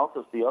 but they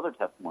also see other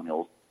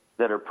testimonials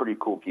that are pretty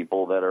cool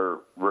people that are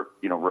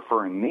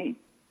referring me,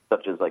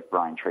 such as like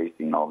Brian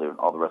Tracy and all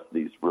the rest of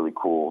these really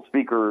cool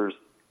speakers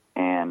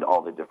and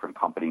all the different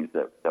companies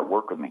that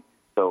work with me.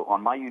 So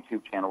on my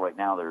YouTube channel right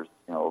now, there's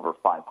over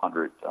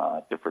 500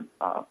 different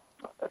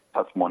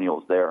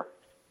testimonials there.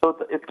 So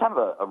it's kind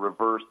of a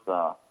reverse,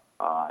 kind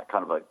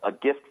of a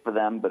gift for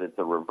them, but it's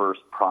a reverse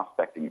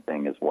prospecting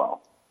thing as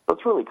well. So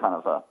it's really kind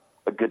of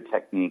a good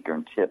technique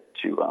or tip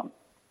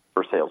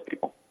for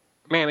salespeople.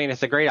 Man, I mean,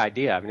 it's a great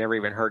idea. I've never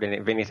even heard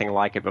of anything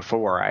like it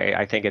before.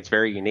 I think it's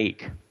very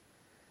unique.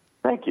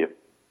 Thank you.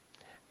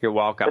 You're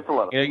welcome. It's a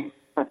lot of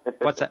fun.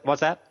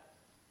 What's that?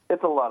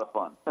 It's a lot of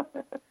fun.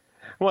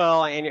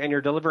 Well, and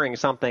you're delivering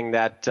something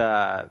that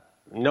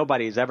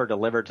nobody's ever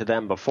delivered to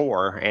them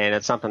before, and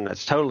it's something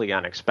that's totally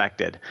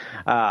unexpected.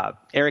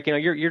 Erik,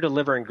 you're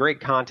delivering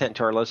great content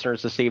to our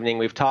listeners this evening.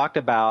 We've talked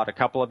about a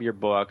couple of your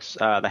books,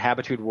 The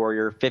Habitude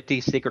Warrior, 50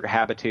 Secret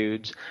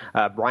Habitudes.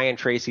 Brian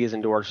Tracy has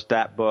endorsed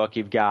that book.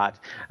 You've got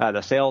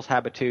the Sales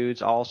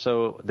Habitudes,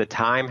 also the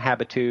Time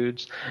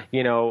Habitudes.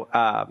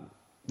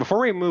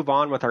 Before we move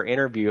on with our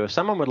interview, if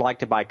someone would like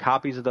to buy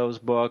copies of those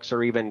books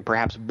or even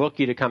perhaps book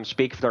you to come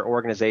speak for their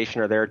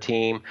organization or their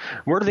team,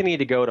 where do they need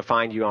to go to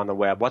find you on the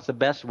web? What's the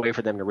best way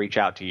for them to reach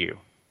out to you?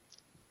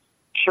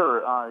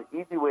 Sure.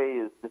 Easy way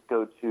is just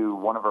go to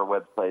one of our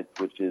websites,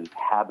 which is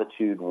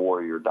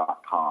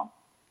habitudewarrior.com.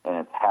 And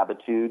it's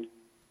Habitude,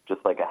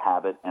 just like a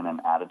habit and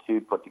an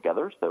attitude put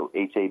together. So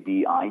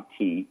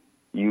HABITUDE,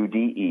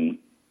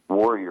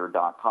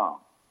 warrior.com.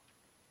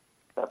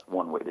 That's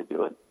one way to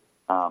do it.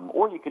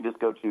 Or you could just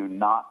go to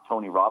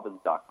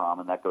notTonyRobbins.com,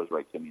 and that goes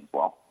right to me as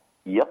well.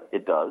 Yep,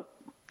 it does.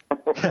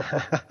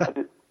 I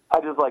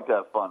just like to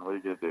have fun. What are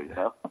you going to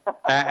do,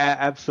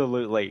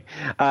 Absolutely.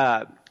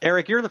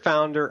 Erik, you're the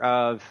founder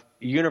of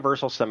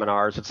Universal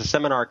Seminars. It's a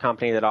seminar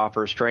company that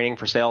offers training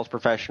for sales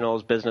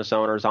professionals, business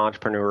owners,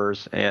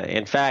 entrepreneurs.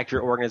 In fact,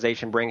 your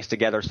organization brings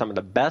together some of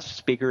the best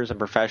speakers and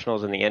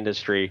professionals in the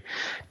industry.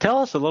 Tell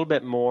us a little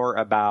bit more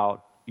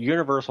about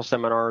Universal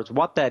Seminars,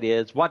 what that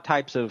is, what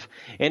types of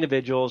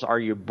individuals are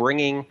you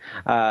bringing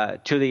to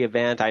the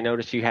event? I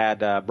noticed you had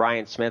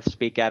Brian Smith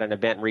speak at an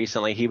event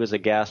recently. He was a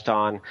guest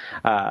on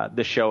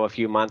the show a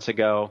few months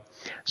ago.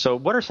 So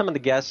what are some of the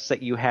guests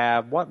that you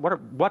have?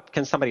 What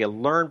can somebody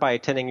learn by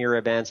attending your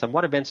events, and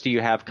what events do you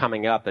have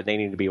coming up that they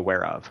need to be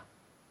aware of?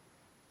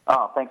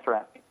 Oh, thanks for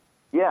asking.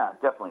 Yeah,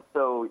 definitely.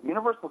 So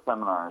Universal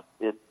Seminars,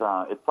 it's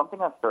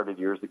something I started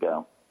years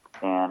ago,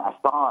 and I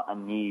saw a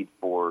need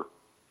for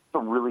a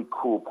really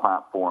cool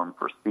platform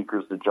for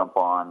speakers to jump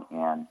on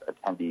and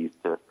attendees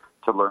to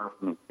learn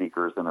from these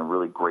speakers in a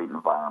really great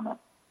environment.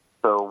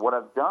 So what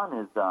I've done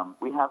is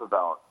we have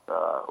about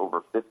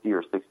over 50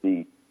 or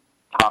 60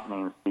 top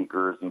name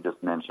speakers. You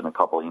just mentioned a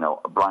couple,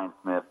 Brian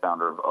Smith,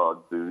 founder of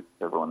UGG Boots,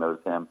 everyone knows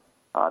him,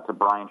 to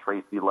Brian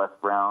Tracy, Les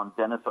Brown,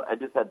 Dennis. I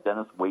just had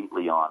Dennis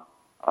Waitley on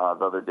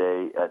the other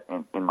day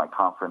in my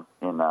conference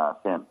in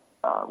San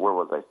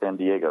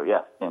Diego.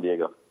 Yes, San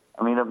Diego.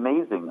 I mean,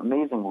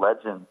 amazing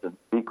legends and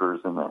speakers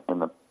in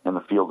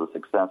the field of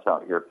success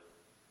out here.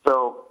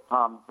 So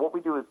what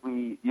we do is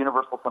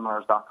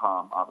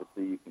universalseminars.com.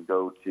 Obviously, you can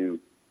go to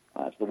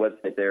the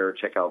website there,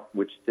 check out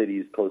which city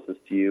is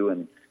closest to you,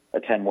 and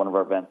attend one of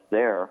our events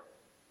there.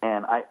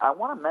 And I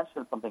want to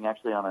mention something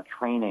actually on a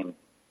training,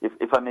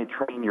 if I may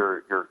train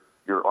your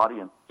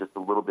audience just a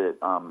little bit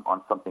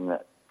on something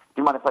that.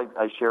 Do you mind if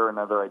I share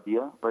another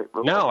idea? Right?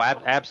 No,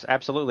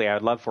 absolutely. I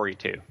would love for you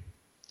to.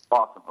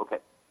 Awesome. Okay.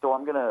 So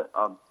I'm going to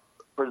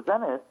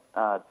present it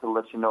to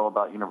let you know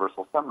about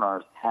Universal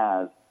Seminars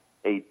has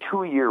a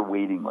 2-year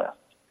waiting list.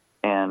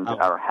 And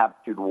our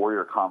Habitude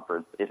Warrior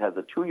Conference, it has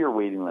a 2-year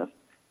waiting list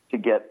to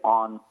get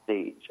on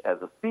stage as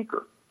a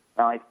speaker.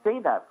 Now, I say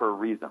that for a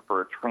reason,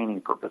 for a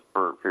training purpose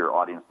for your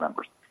audience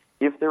members.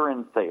 If they're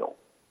in sales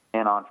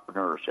and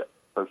entrepreneurship.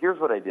 So here's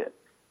what I did.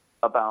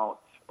 About,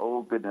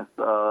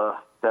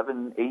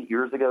 7, 8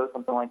 years ago,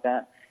 something like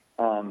that.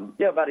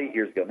 About 8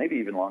 years ago, maybe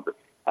even longer.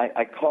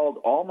 I called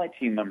all my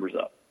team members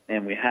up,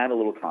 and we had a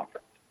little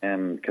conference,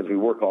 and because we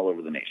work all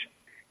over the nation,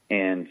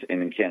 and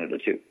in Canada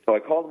too. So I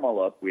called them all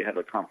up. We had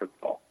a conference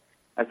call.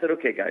 I said,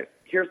 okay, guys,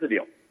 here's the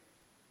deal.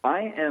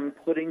 I am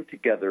putting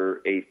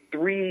together a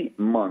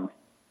 3-month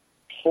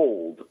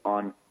hold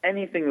on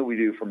anything that we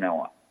do from now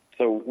on.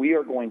 So we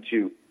are going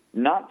to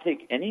not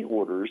take any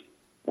orders.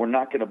 We're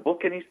not going to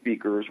book any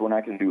speakers. We're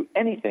not going to do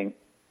anything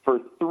for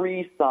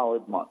 3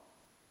 solid months.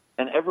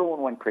 And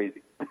everyone went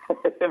crazy.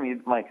 I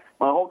mean, my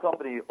whole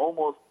company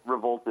almost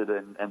revolted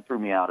and threw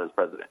me out as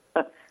president.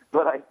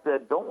 But I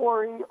said, don't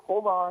worry,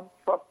 hold on,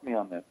 trust me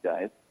on this,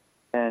 guys.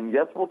 And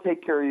yes, we'll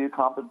take care of you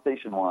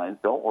compensation-wise,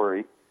 don't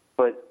worry.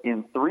 But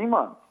in 3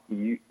 months,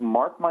 you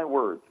mark my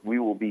words, we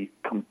will be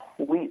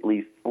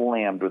completely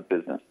slammed with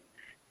business.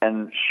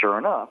 And sure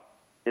enough,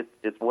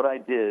 it's what I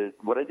did.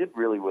 What I did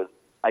really was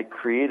I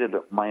created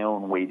my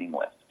own waiting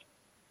list.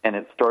 And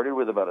it started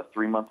with about a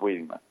 3-month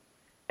waiting list.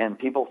 And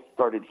people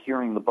started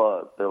hearing the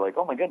buzz. They're like,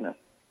 oh, my goodness,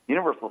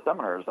 Universal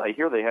Seminars, I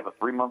hear they have a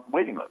 3-month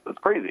waiting list. That's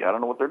crazy. I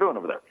don't know what they're doing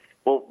over there.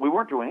 Well, we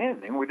weren't doing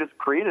anything. We just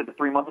created a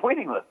 3-month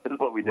waiting list is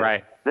what we did.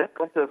 Right. Then it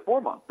went to 4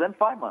 months, then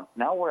 5 months.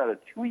 Now we're at a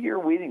 2-year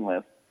waiting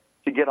list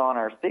to get on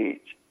our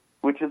stage,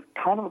 which is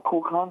kind of a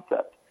cool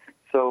concept.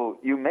 So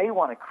you may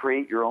want to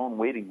create your own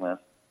waiting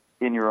list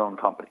in your own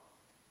company.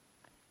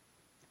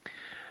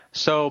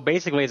 So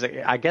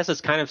basically, I guess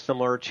it's kind of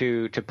similar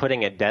to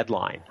putting a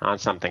deadline on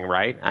something,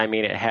 right? I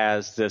mean, it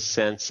has this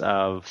sense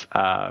of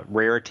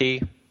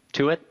rarity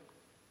to it.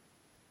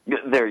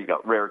 There you go,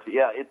 rarity.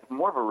 Yeah, it's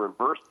more of a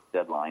reverse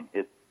deadline.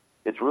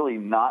 It's really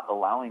not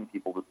allowing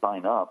people to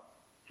sign up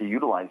to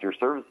utilize your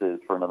services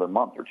for another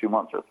month or 2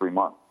 months or 3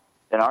 months.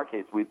 In our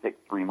case, we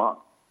picked 3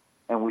 months,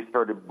 and we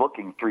started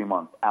booking 3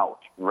 months out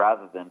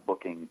rather than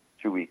booking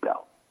 2 weeks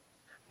out.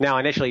 Now,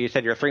 initially, you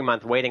said your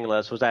 3-month waiting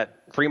list. Was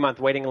that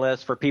 3-month waiting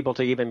list for people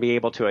to even be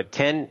able to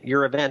attend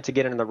your event to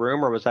get in the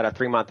room, or was that a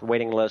 3-month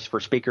waiting list for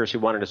speakers who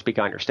wanted to speak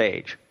on your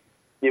stage?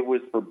 It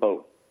was for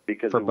both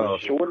because it was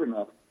short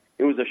enough.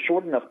 It was a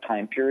short enough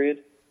time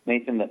period,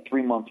 Nathan, that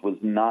 3 months was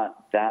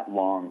not that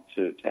long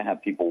to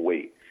have people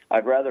wait.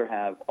 I'd rather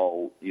have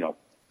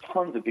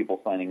tons of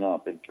people signing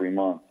up in 3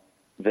 months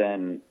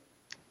than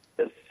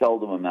a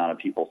seldom amount of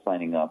people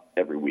signing up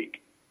every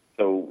week.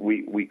 So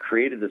we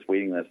created this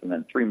waiting list, and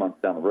then 3 months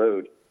down the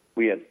road,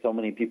 we had so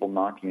many people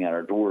knocking at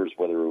our doors,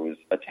 whether it was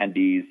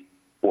attendees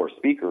or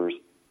speakers,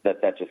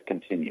 that just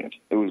continued.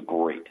 It was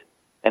great.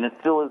 And it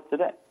still is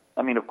today.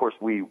 I mean, of course,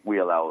 we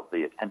allow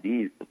the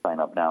attendees to sign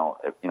up now.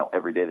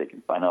 Every day they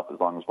can sign up as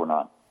long as we're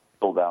not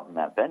sold out in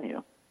that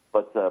venue.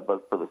 But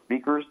for the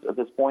speakers at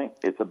this point,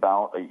 it's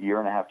about a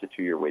 1.5 to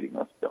 2 year waiting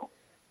list still.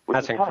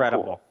 That's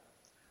incredible. Cool.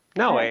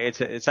 No,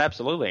 it's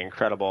absolutely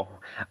incredible.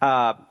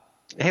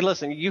 Hey,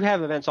 listen, you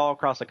have events all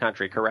across the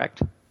country,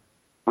 correct?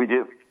 We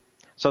do.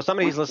 So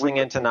somebody's listening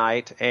in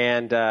tonight,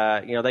 and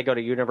they go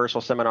to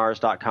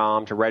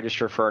universalseminars.com to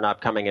register for an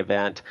upcoming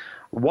event.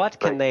 What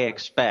can they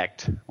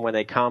expect when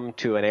they come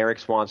to an Erik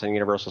Swanson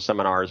Universal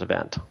Seminars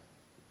event?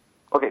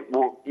 Okay,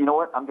 well, you know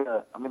what? I'm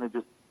gonna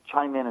just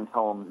chime in and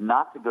tell them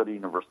not to go to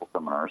Universal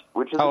Seminars,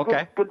 which is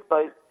a good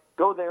site.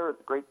 Go there; it's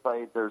a great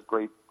site. There's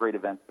great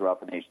events throughout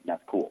the nation.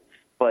 That's cool.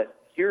 But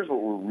here's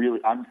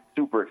what I'm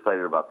super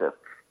excited about this.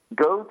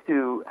 Go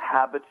to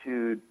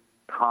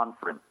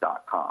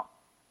habitudeconference.com.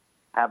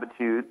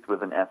 Habitudes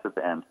with an S at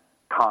the end,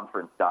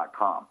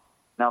 conference.com.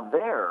 Now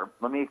there,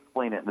 let me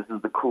explain it. This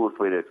is the coolest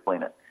way to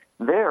explain it.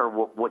 There,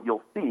 what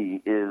you'll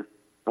see is,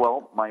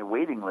 my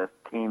waiting list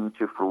came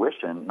to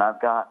fruition, and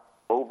I've got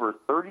over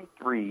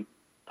 33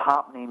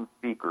 top-name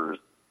speakers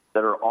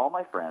that are all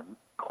my friends,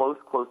 close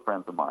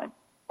friends of mine.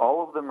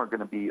 All of them are going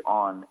to be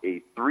on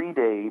a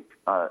 3-day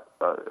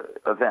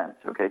event,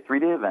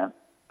 3-day event,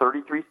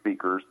 33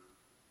 speakers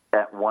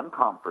at one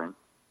conference,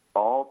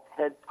 all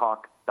TED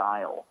Talk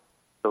style.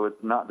 So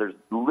there's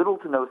little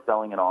to no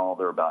selling at all.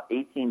 There are about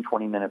 18,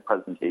 20-minute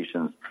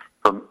presentations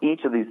from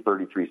each of these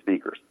 33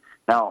 speakers.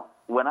 Now,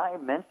 when I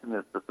mention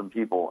this to some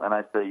people and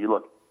I say,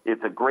 look,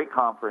 it's a great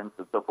conference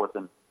and so forth,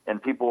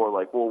 and people are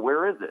like, well,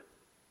 where is it?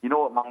 You know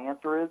what my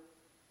answer is?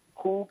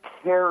 Who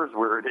cares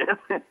where it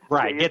is?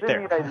 Right, get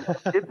there.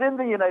 It's in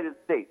the United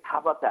States. How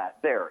about that?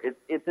 There.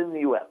 It's in the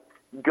U.S.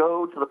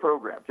 go to the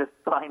program. Just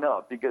sign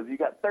up because you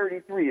got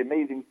 33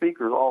 amazing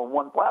speakers all on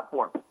one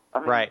platform. I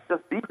mean, right.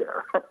 Just be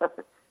there.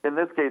 In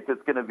this case,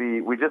 it's going to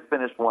be. We just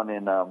finished one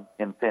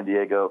in San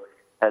Diego.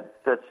 Had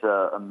such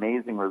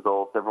amazing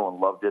results. Everyone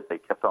loved it. They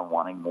kept on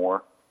wanting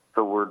more.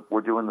 So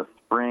we're doing the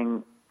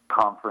spring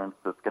conference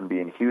that's going to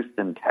be in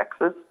Houston,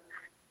 Texas,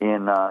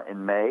 in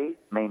May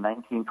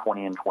 19,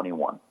 20, and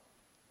 21.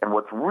 And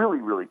what's really,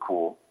 really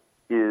cool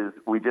is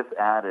we just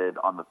added,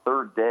 on the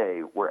third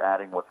day, we're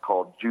adding what's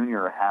called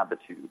Junior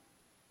Habitude,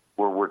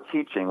 where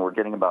we're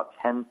getting about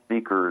 10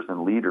 speakers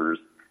and leaders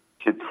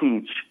to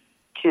teach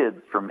kids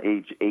from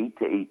age 8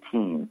 to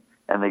 18,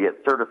 and they get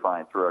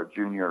certified through our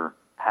Junior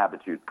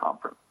Habitude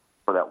conference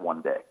for that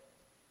one day.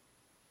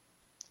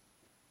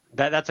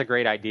 That's a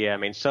great idea. I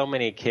mean, so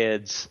many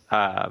kids,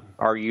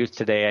 our youth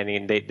today, I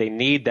mean, they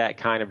need that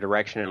kind of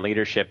direction and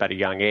leadership at a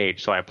young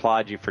age. So I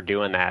applaud you for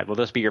doing that. Will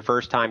this be your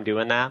first time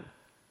doing that?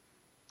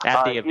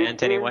 At the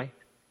event, anyway?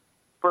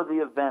 For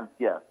the event,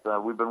 yes.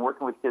 We've been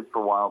working with kids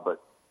for a while,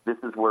 but this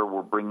is where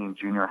we're bringing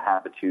Junior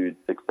Habitude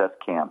Success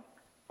Camp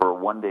for a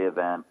one-day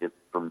event. It's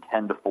from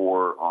 10 to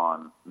 4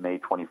 on May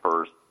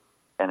 21st,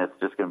 and it's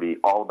just going to be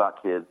all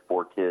about kids,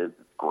 for kids.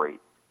 It's great.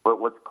 But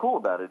what's cool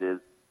about it is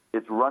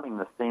it's running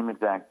the same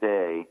exact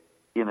day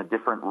in a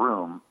different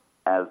room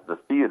as the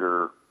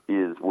theater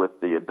is with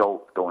the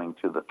adults going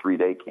to the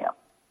 3-day camp.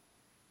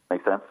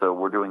 Make sense? So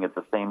we're doing it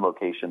the same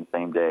location,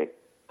 same day.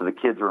 So the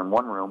kids are in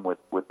one room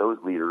with those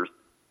leaders,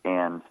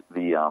 and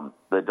the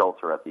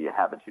adults are at the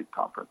Habitude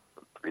conference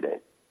for 3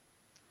 days.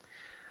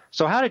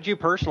 So how did you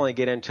personally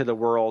get into the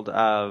world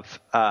of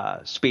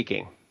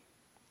speaking?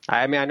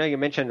 I mean, I know you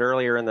mentioned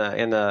earlier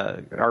in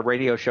our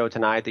radio show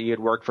tonight that you had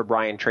worked for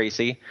Brian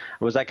Tracy.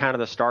 Was that kind of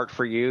the start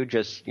for you,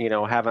 just,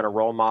 having a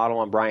role model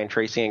on Brian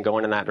Tracy and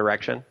going in that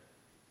direction?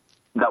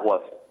 That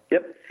was.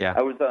 Yep. Yeah.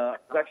 I was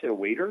actually a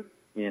waiter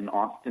in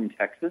Austin,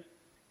 Texas,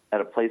 at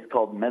a place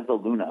called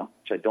Mezzaluna,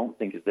 which I don't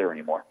think is there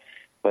anymore,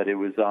 but it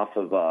was off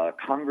of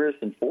Congress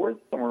and 4th,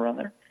 somewhere around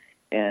there.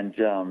 And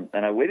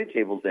I waited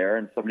tables there,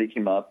 and somebody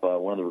came up,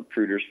 one of the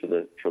recruiters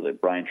for the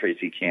Brian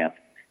Tracy camp,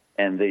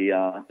 and they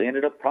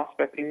ended up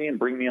prospecting me and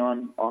bringing me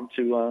on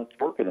to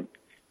work with them.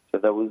 So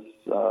that was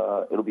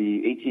it'll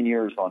be 18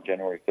 years on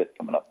January 5th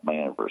coming up, my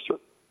anniversary.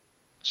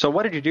 So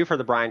what did you do for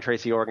the Brian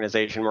Tracy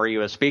organization? Were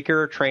you a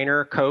speaker,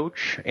 trainer,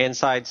 coach,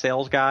 inside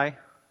sales guy?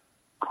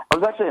 I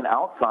was actually an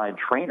outside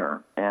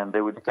trainer, and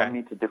they would send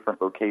me to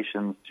different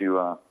locations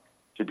to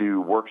do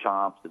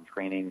workshops and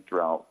training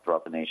throughout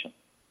the nation,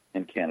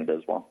 in Canada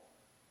as well.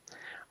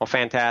 Well,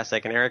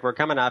 fantastic. And Erik, we're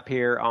coming up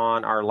here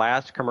on our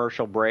last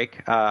commercial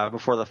break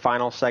before the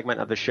final segment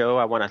of the show.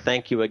 I want to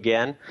thank you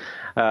again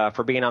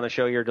for being on the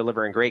show. You're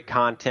delivering great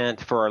content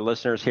for our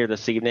listeners here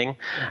this evening.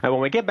 And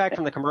when we get back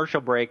from the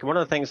commercial break, one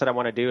of the things that I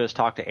want to do is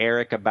talk to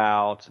Erik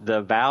about the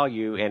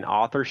value in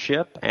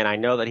authorship. And I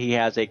know that he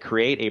has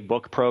Create a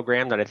Book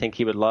program that I think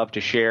he would love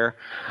to share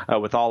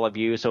with all of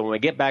you. So when we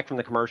get back from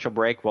the commercial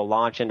break, we'll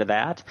launch into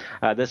that.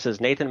 This is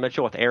Nathan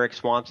Mitchell with Erik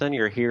Swanson.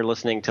 You're here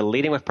listening to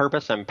Leading with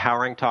Purpose,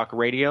 Empowering Talk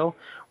Radio.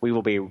 We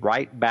will be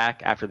right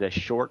back after this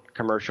short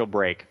commercial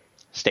break.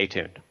 Stay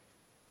tuned.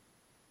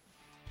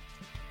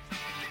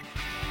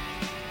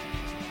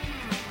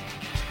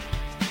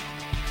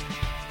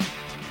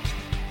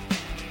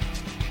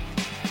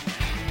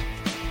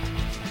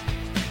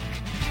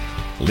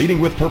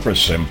 Leading with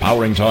Purpose,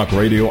 Empowering Talk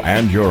Radio,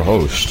 and your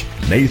host,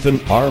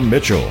 Nathan R.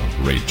 Mitchell,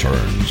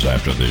 returns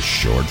after this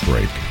short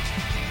break.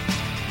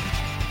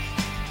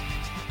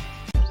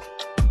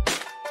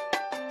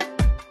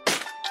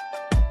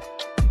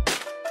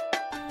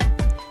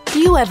 Do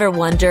you ever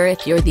wonder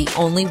if you're the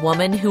only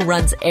woman who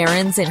runs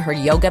errands in her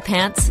yoga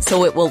pants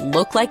so it will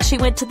look like she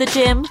went to the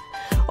gym?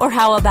 Or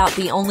how about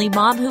the only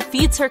mom who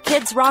feeds her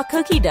kids raw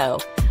cookie dough?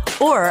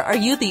 Or are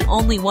you the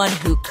only one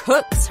who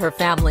cooks her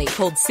family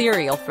cold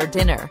cereal for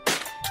dinner?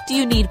 Do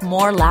you need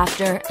more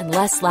laughter and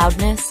less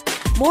loudness?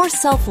 More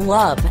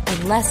self-love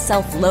and less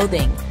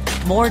self-loathing?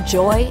 More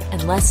joy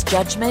and less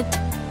judgment?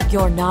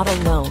 You're not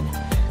alone.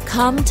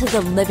 Come to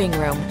the living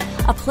room,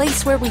 a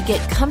place where we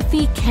get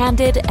comfy,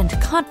 candid, and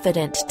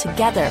confident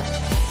together.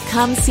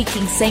 Come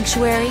seeking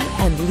sanctuary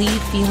and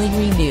leave feeling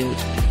renewed.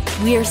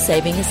 We're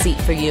saving a seat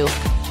for you.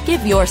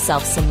 Give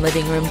yourself some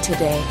living room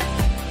today.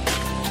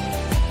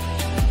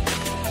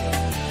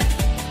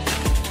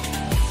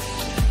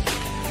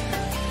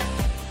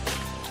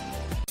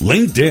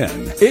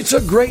 LinkedIn. It's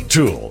a great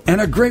tool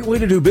and a great way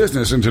to do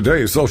business in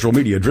today's social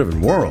media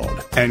driven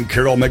world. And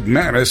Carol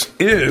McManus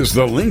is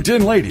the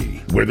LinkedIn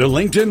Lady with the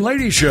LinkedIn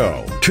Lady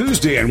Show.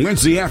 Tuesday and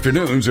Wednesday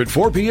afternoons at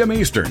 4 p.m.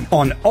 Eastern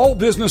on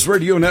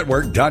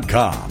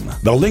allbusinessradionetwork.com.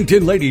 The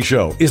LinkedIn Lady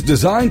Show is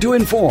designed to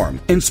inform,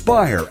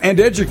 inspire,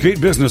 and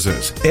educate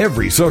businesses.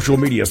 Every social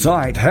media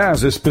site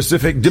has a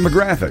specific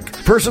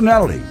demographic,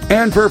 personality,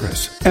 and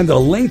purpose. And the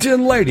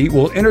LinkedIn Lady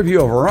will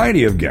interview a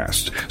variety of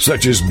guests,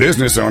 such as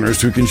business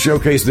owners who can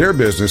showcase their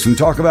business and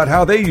talk talk about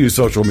how they use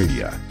social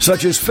media,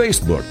 such as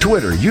Facebook,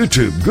 Twitter,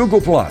 YouTube,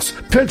 Google+,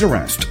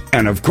 Pinterest,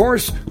 and of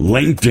course,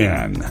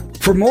 LinkedIn.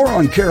 For more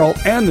on Carol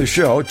and the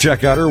show,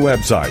 check out her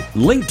website,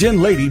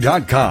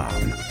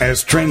 LinkedInLady.com.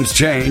 As trends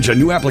change and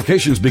new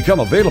applications become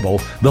available,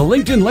 the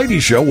LinkedIn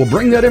Lady Show will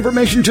bring that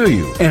information to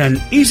you in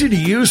an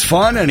easy-to-use,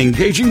 fun, and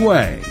engaging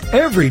way.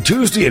 Every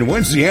Tuesday and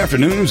Wednesday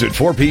afternoons at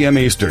 4 p.m.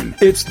 Eastern,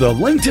 it's the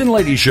LinkedIn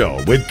Lady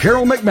Show with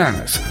Carol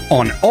McManus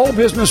on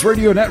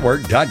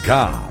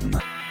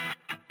allbusinessradionetwork.com.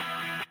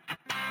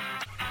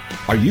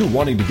 Are you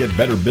wanting to get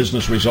better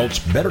business results,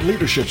 better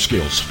leadership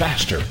skills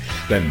faster?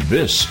 Then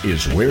this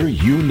is where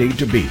you need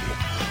to be.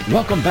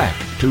 Welcome back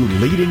to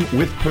Leading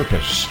with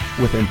Purpose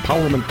with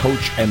empowerment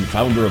coach and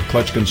founder of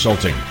Clutch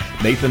Consulting,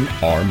 Nathan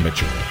R.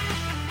 Mitchell.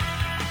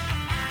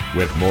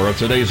 With more of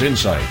today's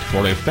insight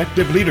for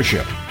effective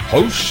leadership,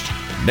 host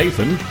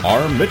Nathan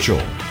R.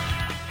 Mitchell.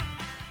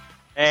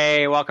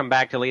 Hey, welcome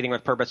back to Leading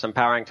with Purpose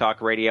Empowering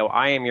Talk Radio.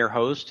 I am your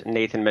host,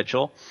 Nathan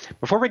Mitchell.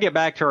 Before we get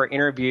back to our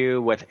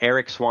interview with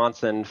Erik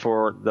Swanson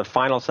for the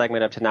final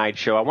segment of tonight's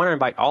show, I want to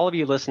invite all of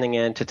you listening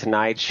in to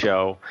tonight's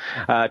show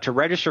to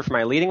register for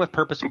my Leading with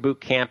Purpose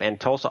boot camp in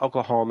Tulsa,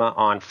 Oklahoma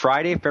on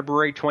Friday,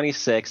 February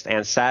 26th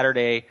and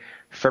Saturday,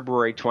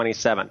 February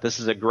 27th. This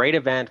is a great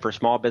event for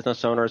small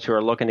business owners who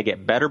are looking to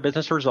get better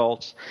business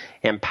results,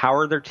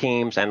 empower their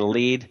teams, and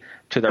lead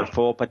to their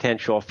full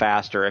potential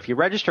faster. If you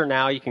register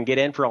now, you can get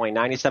in for only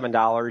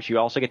 $97. You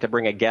also get to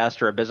bring a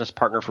guest or a business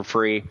partner for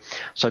free.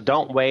 So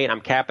don't wait.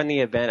 I'm capping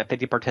the event at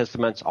 50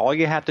 participants. All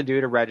you have to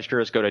do to register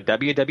is go to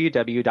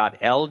www.lwp,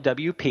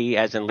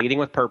 as in Leading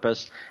with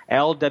Purpose,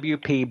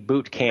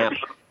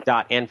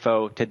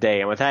 lwpbootcamp.info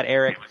today. And with that,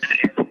 Erik,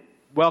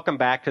 welcome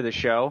back to the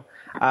show.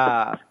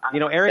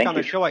 Erik, on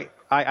the show, I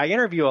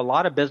interview a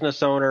lot of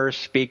business owners,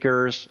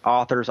 speakers,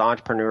 authors,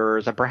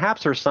 entrepreneurs, and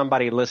perhaps there's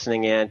somebody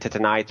listening in to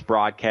tonight's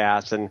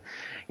broadcast and,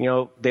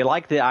 they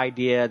like the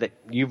idea that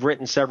you've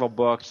written several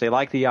books. They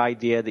like the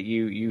idea that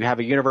you have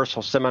a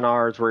universal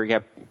seminars where you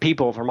have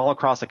people from all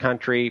across the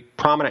country,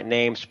 prominent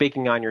names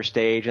speaking on your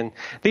stage. And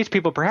these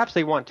people, perhaps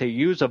they want to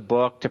use a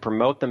book to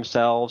promote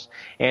themselves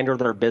and or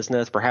their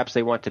business. Perhaps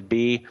they want to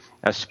be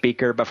a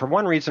speaker, but for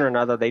one reason or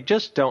another, they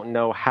just don't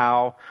know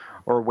how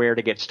or where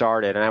to get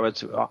started. And I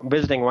was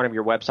visiting one of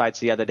your websites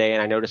the other day,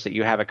 and I noticed that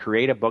you have a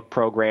creative book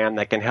program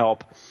that can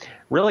help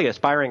really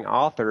aspiring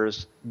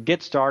authors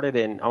get started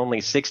in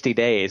only 60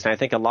 days. And I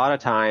think a lot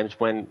of times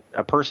when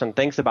a person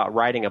thinks about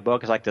writing a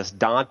book, it's like this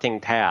daunting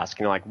task.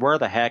 Like, where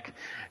the heck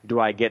do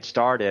I get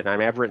started?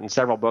 And I've written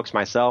several books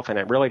myself, and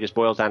it really just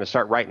boils down to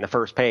start writing the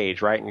first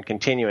page, right, and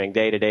continuing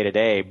day to day to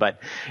day. But,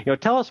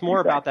 tell us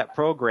more about that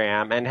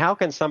program, and how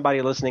can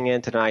somebody listening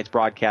in to tonight's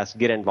broadcast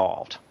get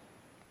involved?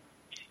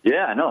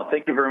 Yeah, no,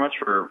 thank you very much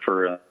for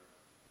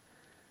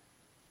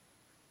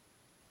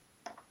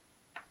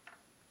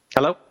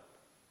Hello?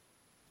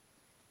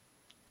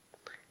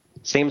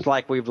 Seems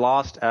like we've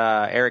lost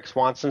Erik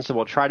Swanson, so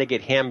we'll try to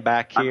get him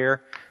back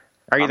here.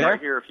 Are you there? I'm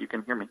right here if you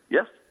can hear me.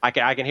 Yes? I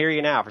can hear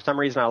you now. For some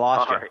reason, I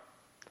lost you. Right.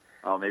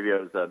 Oh, maybe I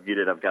was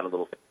muted. I've got a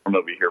little from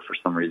over here for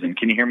some reason.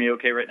 Can you hear me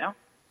okay right now?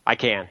 I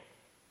can.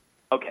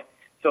 Okay.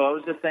 So I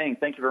was just saying,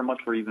 thank you very much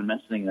for even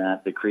mentioning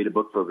that, the Creative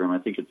Book Program. I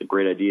think it's a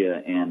great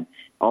idea. And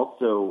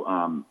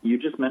also, you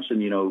just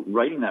mentioned,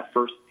 writing that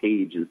first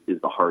page is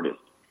the hardest.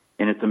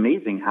 And it's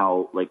amazing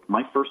how,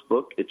 my first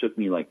book, it took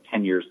me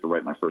 10 years to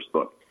write my first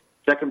book.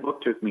 Second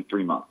book took me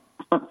 3 months.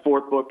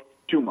 Fourth book,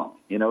 2 months.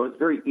 It's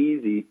very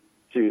easy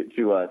to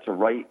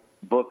write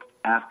books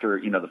after,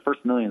 the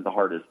first million is the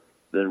hardest.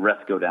 The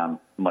rest go down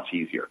much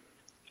easier.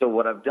 So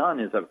what I've done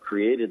is I've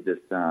created this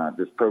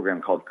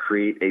program called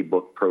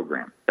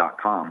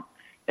createabookprogram.com,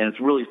 and it's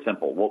really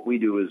simple. What we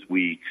do is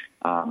we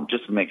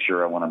just to make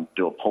sure, I want to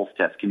do a pulse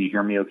test. Can you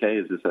hear me okay?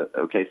 Is this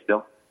okay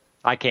still?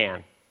 I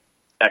can.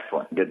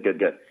 Excellent.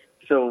 Good.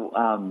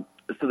 So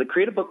the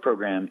Creative Book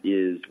Program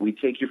is we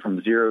take you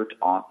from zero to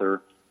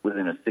author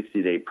within a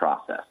 60-day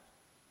process,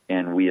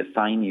 and we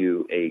assign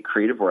you a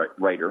creative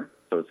writer.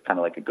 So it's kind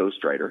of like a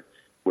ghostwriter,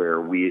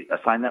 where we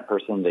assign that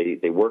person.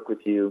 They work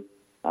with you.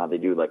 They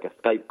do like a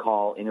Skype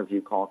call, interview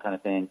call kind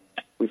of thing.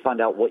 We find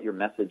out what you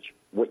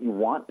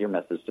want your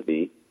message to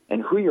be,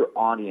 and who your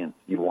audience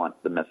you want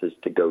the message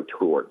to go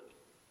towards.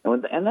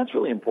 And that's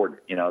really important.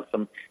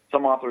 Some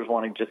authors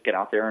want to just get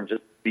out there and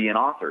just be an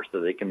author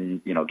so they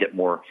can, get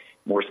more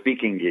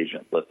speaking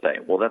engagement, let's say.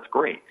 Well, that's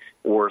great.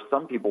 Or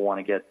some people want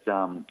to get,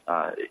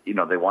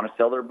 they want to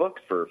sell their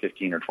books for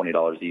 $15 or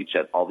 $20 each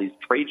at all these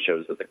trade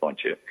shows that they're going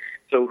to.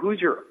 So who's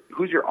your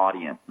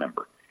audience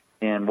member?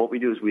 And what we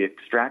do is we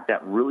extract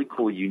that really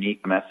cool,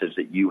 unique message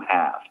that you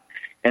have.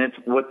 And it's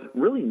what's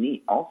really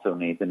neat also,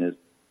 Nathan, is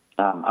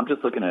I'm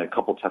just looking at a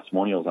couple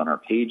testimonials on our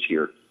page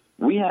here.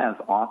 We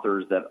have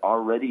authors that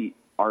already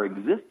are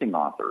existing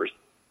authors,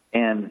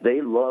 and they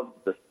love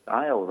the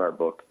style of our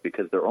books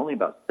because they're only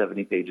about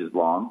 70 pages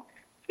long,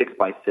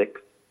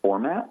 6x6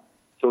 format.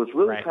 So it's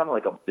really kind of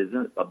like a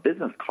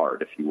business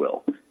card, if you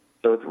will.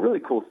 So it's a really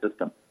cool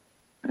system.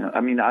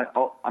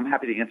 I'm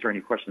happy to answer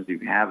any questions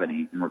if you have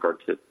any in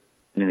regard to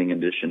anything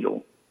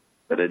additional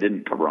that I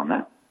didn't cover on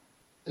that.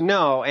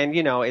 No, and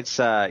it's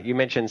you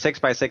mentioned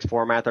 6x6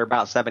 format. They're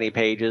about 70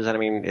 pages, and I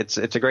mean it's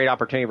a great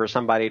opportunity for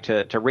somebody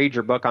to read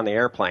your book on the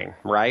airplane,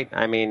 right?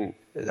 I mean,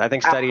 I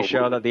think studies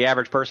show that the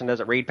average person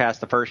doesn't read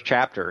past the first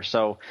chapter.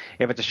 So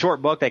if it's a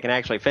short book, they can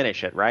actually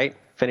finish it, right?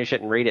 Finish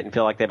it and read it and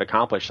feel like they've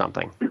accomplished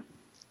something.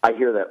 I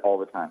hear that all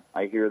the time.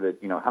 I hear that,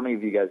 how many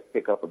of you guys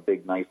pick up a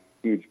big, nice,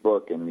 huge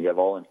book and you have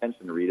all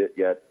intention to read it,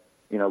 yet,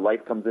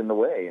 life comes in the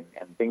way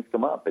and things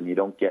come up and you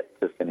don't get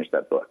to finish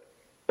that book.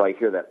 So I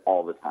hear that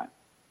all the time.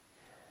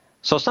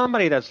 So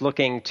somebody that's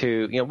looking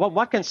to,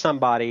 what can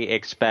somebody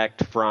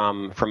expect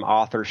from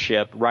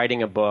authorship,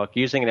 writing a book,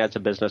 using it as a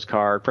business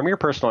card? From your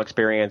personal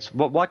experience,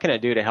 what can it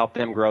do to help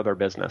them grow their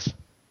business?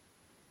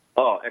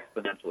 Oh,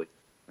 exponentially.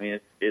 I mean,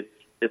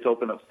 it's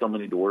opened up so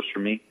many doors for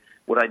me.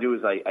 What I do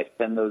is I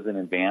send those in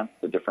advance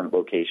to different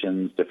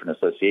locations, different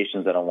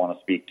associations that I want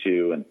to speak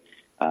to, and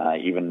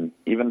even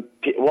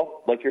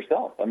like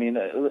yourself. I mean,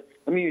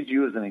 let me use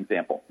you as an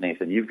example,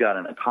 Nathan. You've got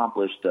an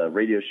accomplished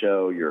radio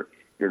show. You're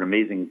an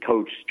amazing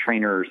coach,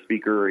 trainer,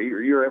 speaker.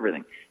 You're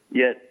everything.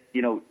 Yet,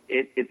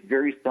 it's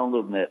very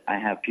seldom that I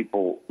have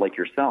people like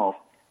yourself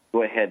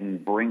go ahead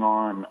and bring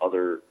on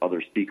other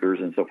speakers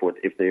and so forth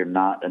if they're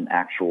not an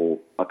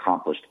actual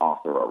accomplished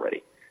author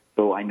already.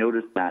 So I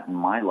noticed that in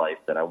my life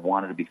that I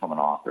wanted to become an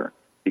author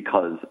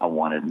because I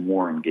wanted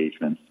more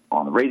engagements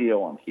on the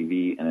radio, on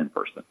TV, and in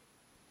person.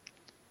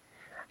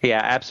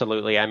 Yeah,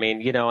 absolutely. I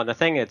mean, and the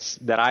thing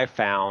that I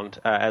found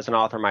as an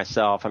author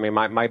myself, I mean,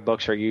 my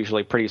books are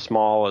usually pretty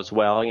small as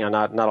well,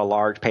 not a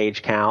large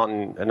page count.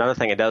 And another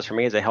thing it does for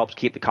me is it helps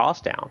keep the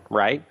cost down,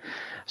 right?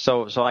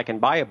 So I can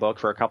buy a book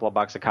for a couple of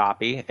bucks a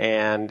copy,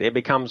 and it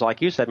becomes,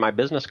 like you said, my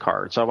business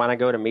card. So when I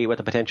go to meet with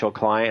a potential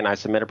client and I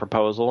submit a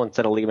proposal,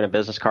 instead of leaving a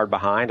business card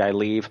behind, I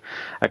leave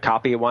a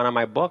copy of one of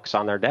my books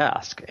on their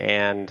desk.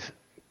 And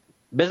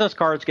business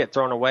cards get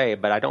thrown away,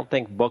 but I don't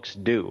think books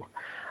do.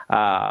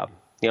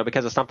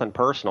 Because it's something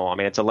personal. I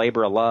mean, it's a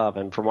labor of love,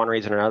 and for one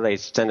reason or another, they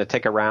tend to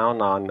tick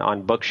around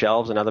on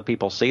bookshelves and other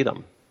people see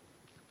them.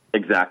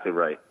 Exactly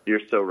right.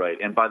 You're so right.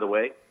 And by the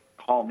way,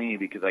 call me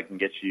because I can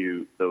get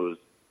you those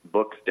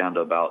books down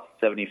to about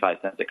 75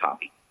 cents a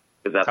copy,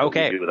 because that's what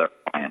we do with our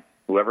client.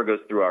 Whoever goes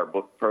through our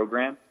book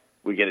program,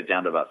 we get it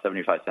down to about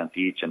 75 cents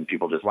each, and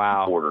people just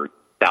order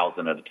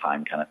 1,000 at a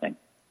time kind of thing.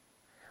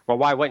 Well,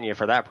 why wouldn't you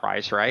for that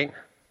price, right?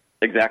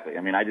 Exactly.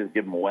 I mean, I just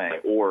give them away.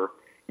 Or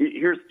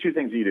here's two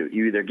things you do.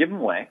 You either give them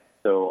away.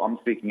 So I'm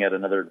speaking at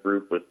another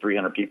group with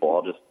 300 people.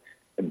 I'll just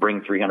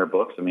bring 300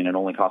 books. I mean, it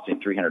only costs me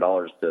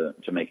 $300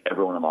 to make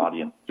everyone in the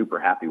audience super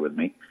happy with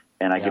me,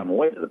 and I give them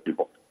away to the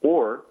people.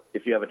 Or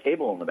if you have a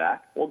table in the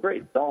back, well,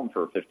 great, sell them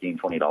for $15,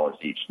 $20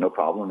 each. No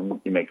problem,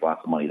 and you make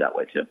lots of money that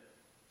way too.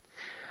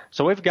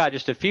 So we've got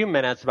just a few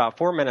minutes, about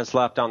 4 minutes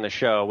left on the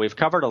show. We've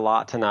covered a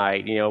lot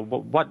tonight.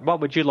 What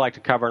would you like to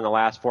cover in the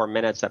last 4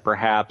 minutes that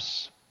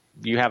perhaps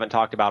you haven't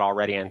talked about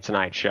already in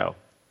tonight's show?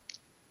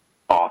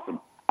 Awesome.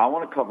 I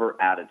want to cover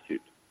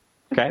attitude.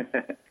 Okay.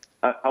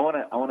 I want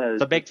to.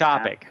 It's a big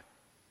topic.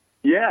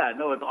 Yeah,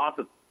 no, it's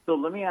awesome. So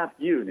let me ask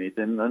you,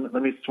 Nathan.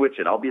 Let me switch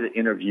it. I'll be the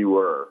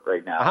interviewer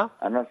right now. Uh-huh.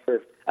 I'm not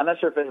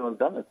sure if anyone's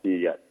done this to you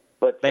yet,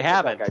 but they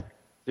haven't.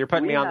 You're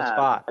putting me on the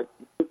spot.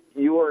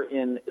 You are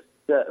in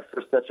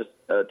for such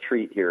a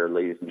treat here,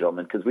 ladies and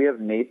gentlemen, because we have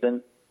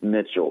Nathan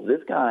Mitchell.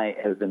 This guy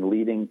has been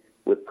leading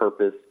with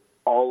purpose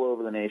all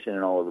over the nation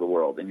and all over the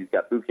world, and he's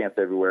got boot camps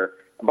everywhere.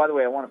 And by the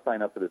way, I want to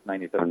sign up for this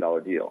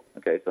 $97 deal.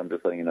 Okay, so I'm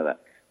just letting you know that.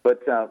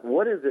 But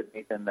what is it,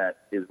 Nathan, that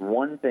is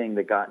one thing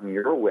that got in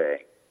your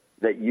way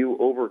that you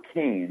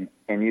overcame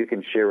and you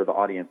can share with the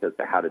audience as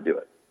to how to do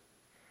it?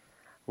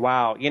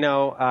 Wow.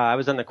 I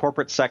was in the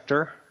corporate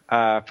sector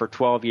for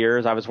 12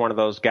 years. I was one of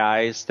those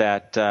guys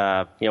that,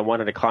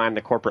 wanted to climb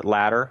the corporate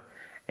ladder.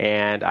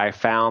 And I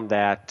found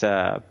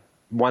that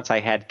once I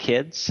had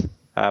kids,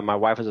 my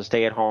wife was a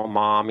stay-at-home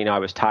mom. I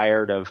was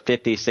tired of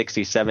 50,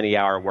 60,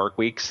 70-hour work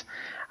weeks.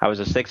 I was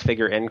a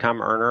six-figure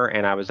income earner,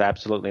 and I was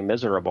absolutely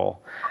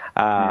miserable.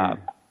 And,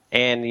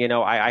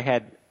 I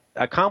had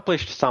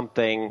accomplished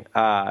something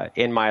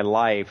in my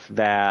life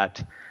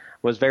that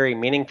was very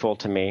meaningful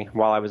to me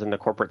while I was in the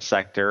corporate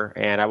sector,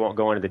 and I won't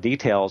go into the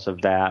details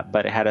of that,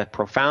 but it had a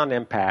profound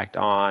impact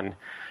on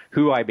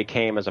who I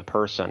became as a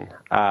person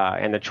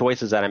and the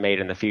choices that I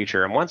made in the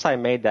future. And once I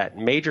made that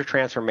major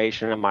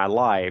transformation in my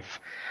life,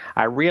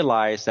 I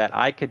realized that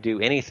I could do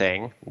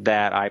anything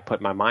that I put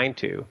my mind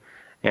to.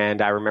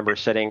 And I remember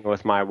sitting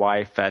with my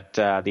wife at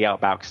the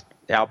Outback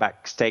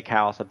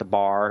Steakhouse at the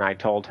bar, and I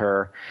told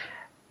her,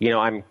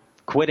 I'm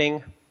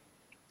quitting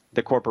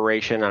the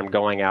corporation. I'm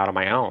going out on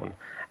my own.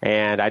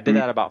 And I did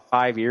that about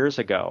 5 years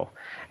ago.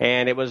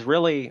 And it was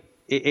really,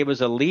 it was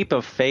a leap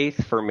of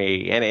faith for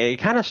me. And it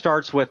kind of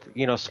starts with,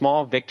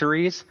 small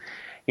victories.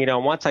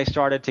 Once I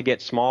started to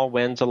get small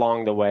wins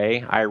along the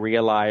way, I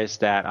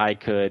realized that I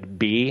could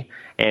be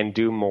and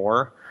do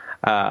more.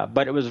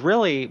 But it was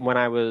really when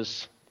I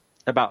was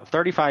about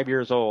 35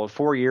 years old,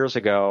 4 years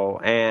ago,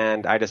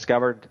 and I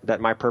discovered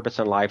that my purpose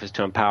in life is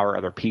to empower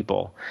other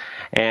people.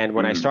 And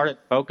when I started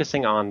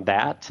focusing on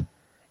that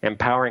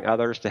empowering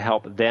others to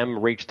help them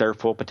reach their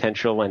full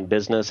potential in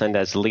business and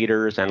as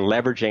leaders, and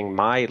leveraging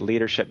my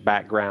leadership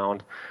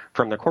background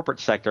from the corporate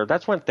sector,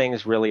 that's when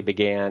things really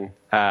began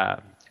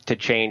to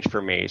change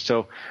for me.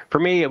 So for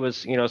me, it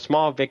was,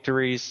 small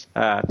victories,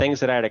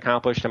 things that I had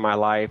accomplished in my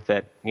life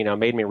that,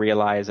 made me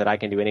realize that I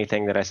can do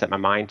anything that I set my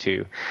mind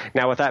to.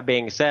 Now, with that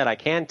being said, I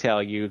can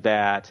tell you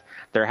that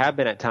there have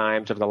been at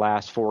times over the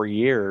last 4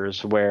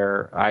 years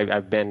where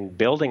I've been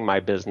building my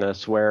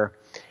business where,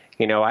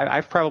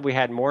 I've probably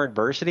had more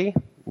adversity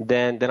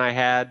than I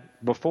had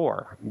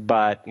before.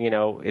 But,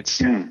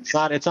 it's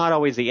not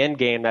always the end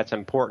game that's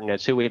important.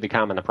 It's who we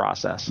become in the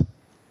process.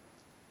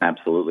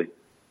 Absolutely.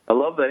 I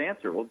love that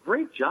answer. Well,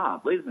 great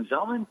job. Ladies and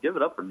gentlemen, give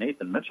it up for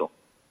Nathan Mitchell.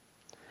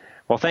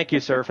 Well, thank you,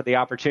 sir, for the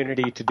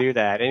opportunity to do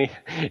that.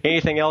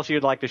 Anything else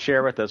you'd like to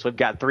share with us? We've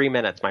got 3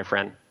 minutes, my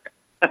friend.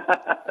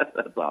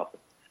 That's awesome.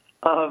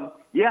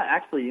 Yeah,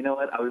 actually, you know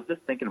what? I was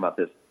just thinking about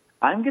this.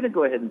 I'm going to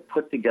go ahead and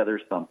put together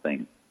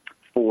something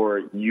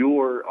for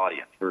your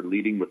audience for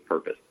Leading with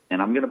Purpose,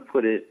 and I'm going to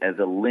put it as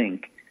a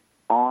link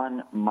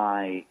on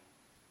my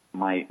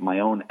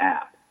own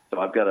app. So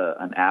I've got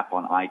an app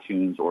on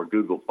iTunes or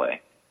Google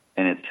Play,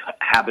 and it's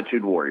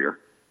Habitude Warrior.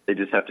 They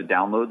just have to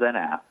download that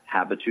app,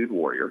 Habitude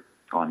Warrior,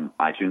 on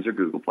iTunes or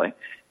Google Play.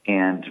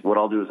 And what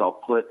I'll do is I'll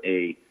put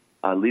a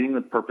Leading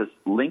with Purpose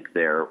link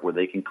there where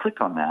they can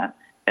click on that,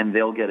 and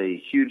they'll get a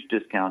huge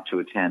discount to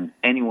attend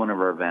any one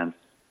of our events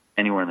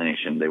anywhere in the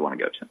nation they want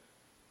to go to.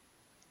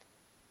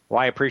 Well,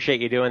 I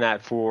appreciate you doing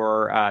that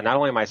for not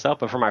only myself,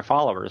 but for my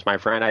followers, my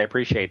friend. I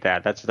appreciate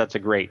that. That's a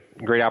great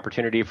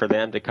opportunity for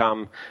them to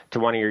come to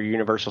one of your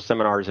Universal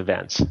Seminars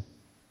events.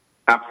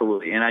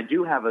 Absolutely. And I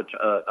do have a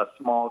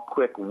small,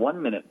 quick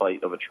 1-minute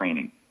bite of a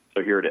training.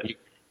 So here it is.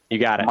 You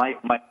got it. My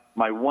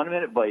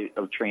 1-minute bite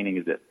of training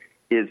is this.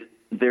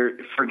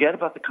 Forget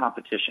about the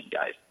competition,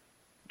 guys.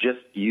 Just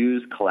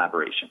use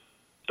collaboration.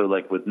 So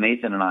like with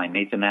Nathan and I,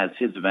 Nathan has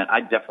his event.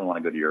 I definitely want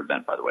to go to your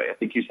event, by the way. I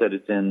think you said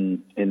it's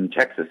in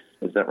Texas.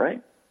 Is that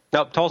right?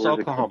 Nope, Tulsa,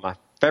 Oklahoma.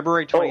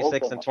 February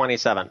 26th and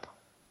 27th.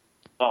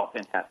 Oh,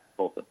 fantastic.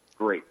 Tulsa.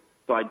 Great.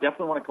 So I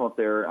definitely want to come up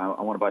there.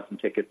 I want to buy some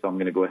tickets, so I'm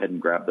going to go ahead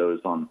and grab those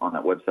on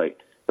that website.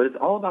 But it's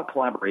all about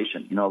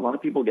collaboration. A lot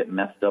of people get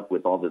messed up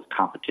with all this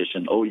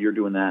competition. Oh, you're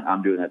doing that.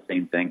 I'm doing that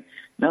same thing.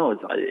 No,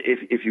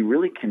 if you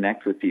really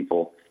connect with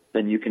people,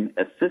 then you can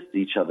assist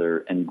each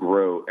other and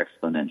grow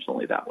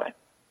exponentially that way.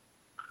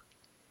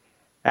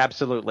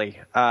 Absolutely.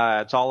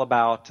 It's all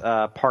about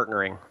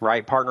partnering,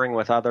 right? Partnering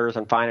with others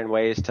and finding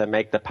ways to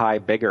make the pie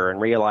bigger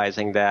and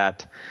realizing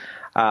that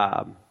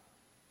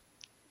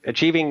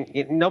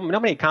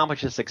nobody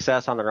accomplishes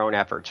success on their own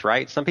efforts,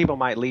 right? Some people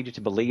might lead you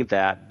to believe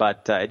that,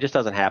 but it just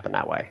doesn't happen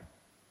that way.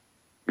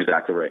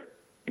 Exactly right.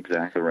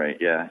 Exactly right.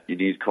 Yeah. You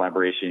need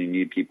collaboration. You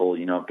need people.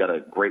 I've got a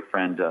great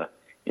friend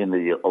in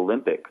the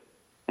Olympics,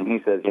 and he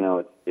says,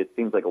 it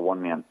seems like a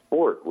one-man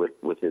sport with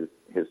his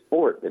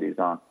sport that he's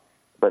on.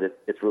 But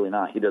it's really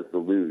not. He does the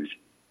luge,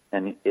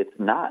 and it's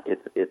not.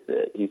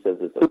 He says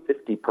it's a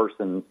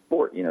 50-person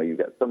sport. You've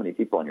got so many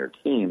people on your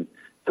team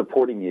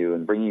supporting you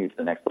and bringing you to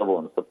the next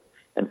level,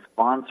 and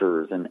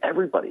sponsors and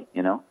everybody.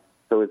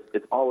 So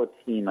it's all a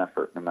team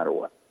effort, no matter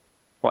what.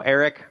 Well,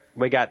 Erik,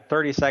 we got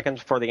 30 seconds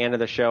before the end of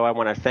the show. I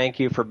want to thank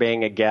you for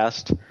being a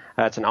guest.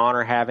 It's an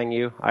honor having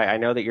you. I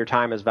know that your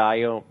time is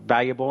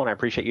valuable, and I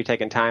appreciate you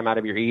taking time out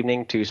of your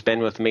evening to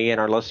spend with me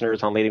and our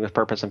listeners on Leading with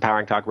Purpose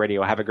Empowering Talk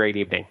Radio. Have a great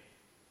evening.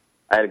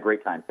 I had a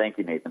great time. Thank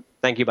you, Nathan.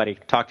 Thank you, buddy.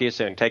 Talk to you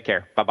soon. Take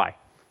care. Bye-bye.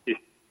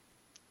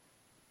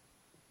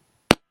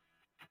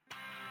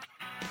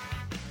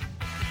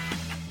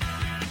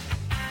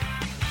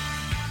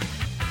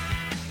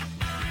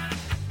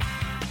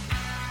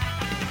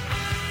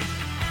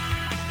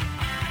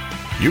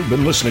 You've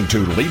been listening to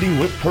Leading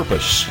with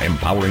Purpose,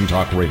 Empowering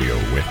Talk Radio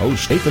with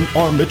host Nathan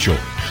R. Mitchell.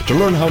 To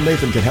learn how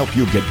Nathan can help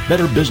you get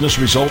better business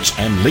results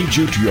and lead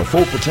you to your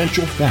full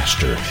potential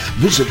faster,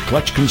 visit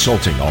Clutch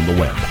Consulting on the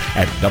web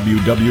at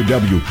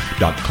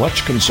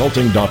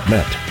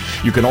www.clutchconsulting.net.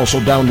 You can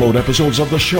also download episodes of the show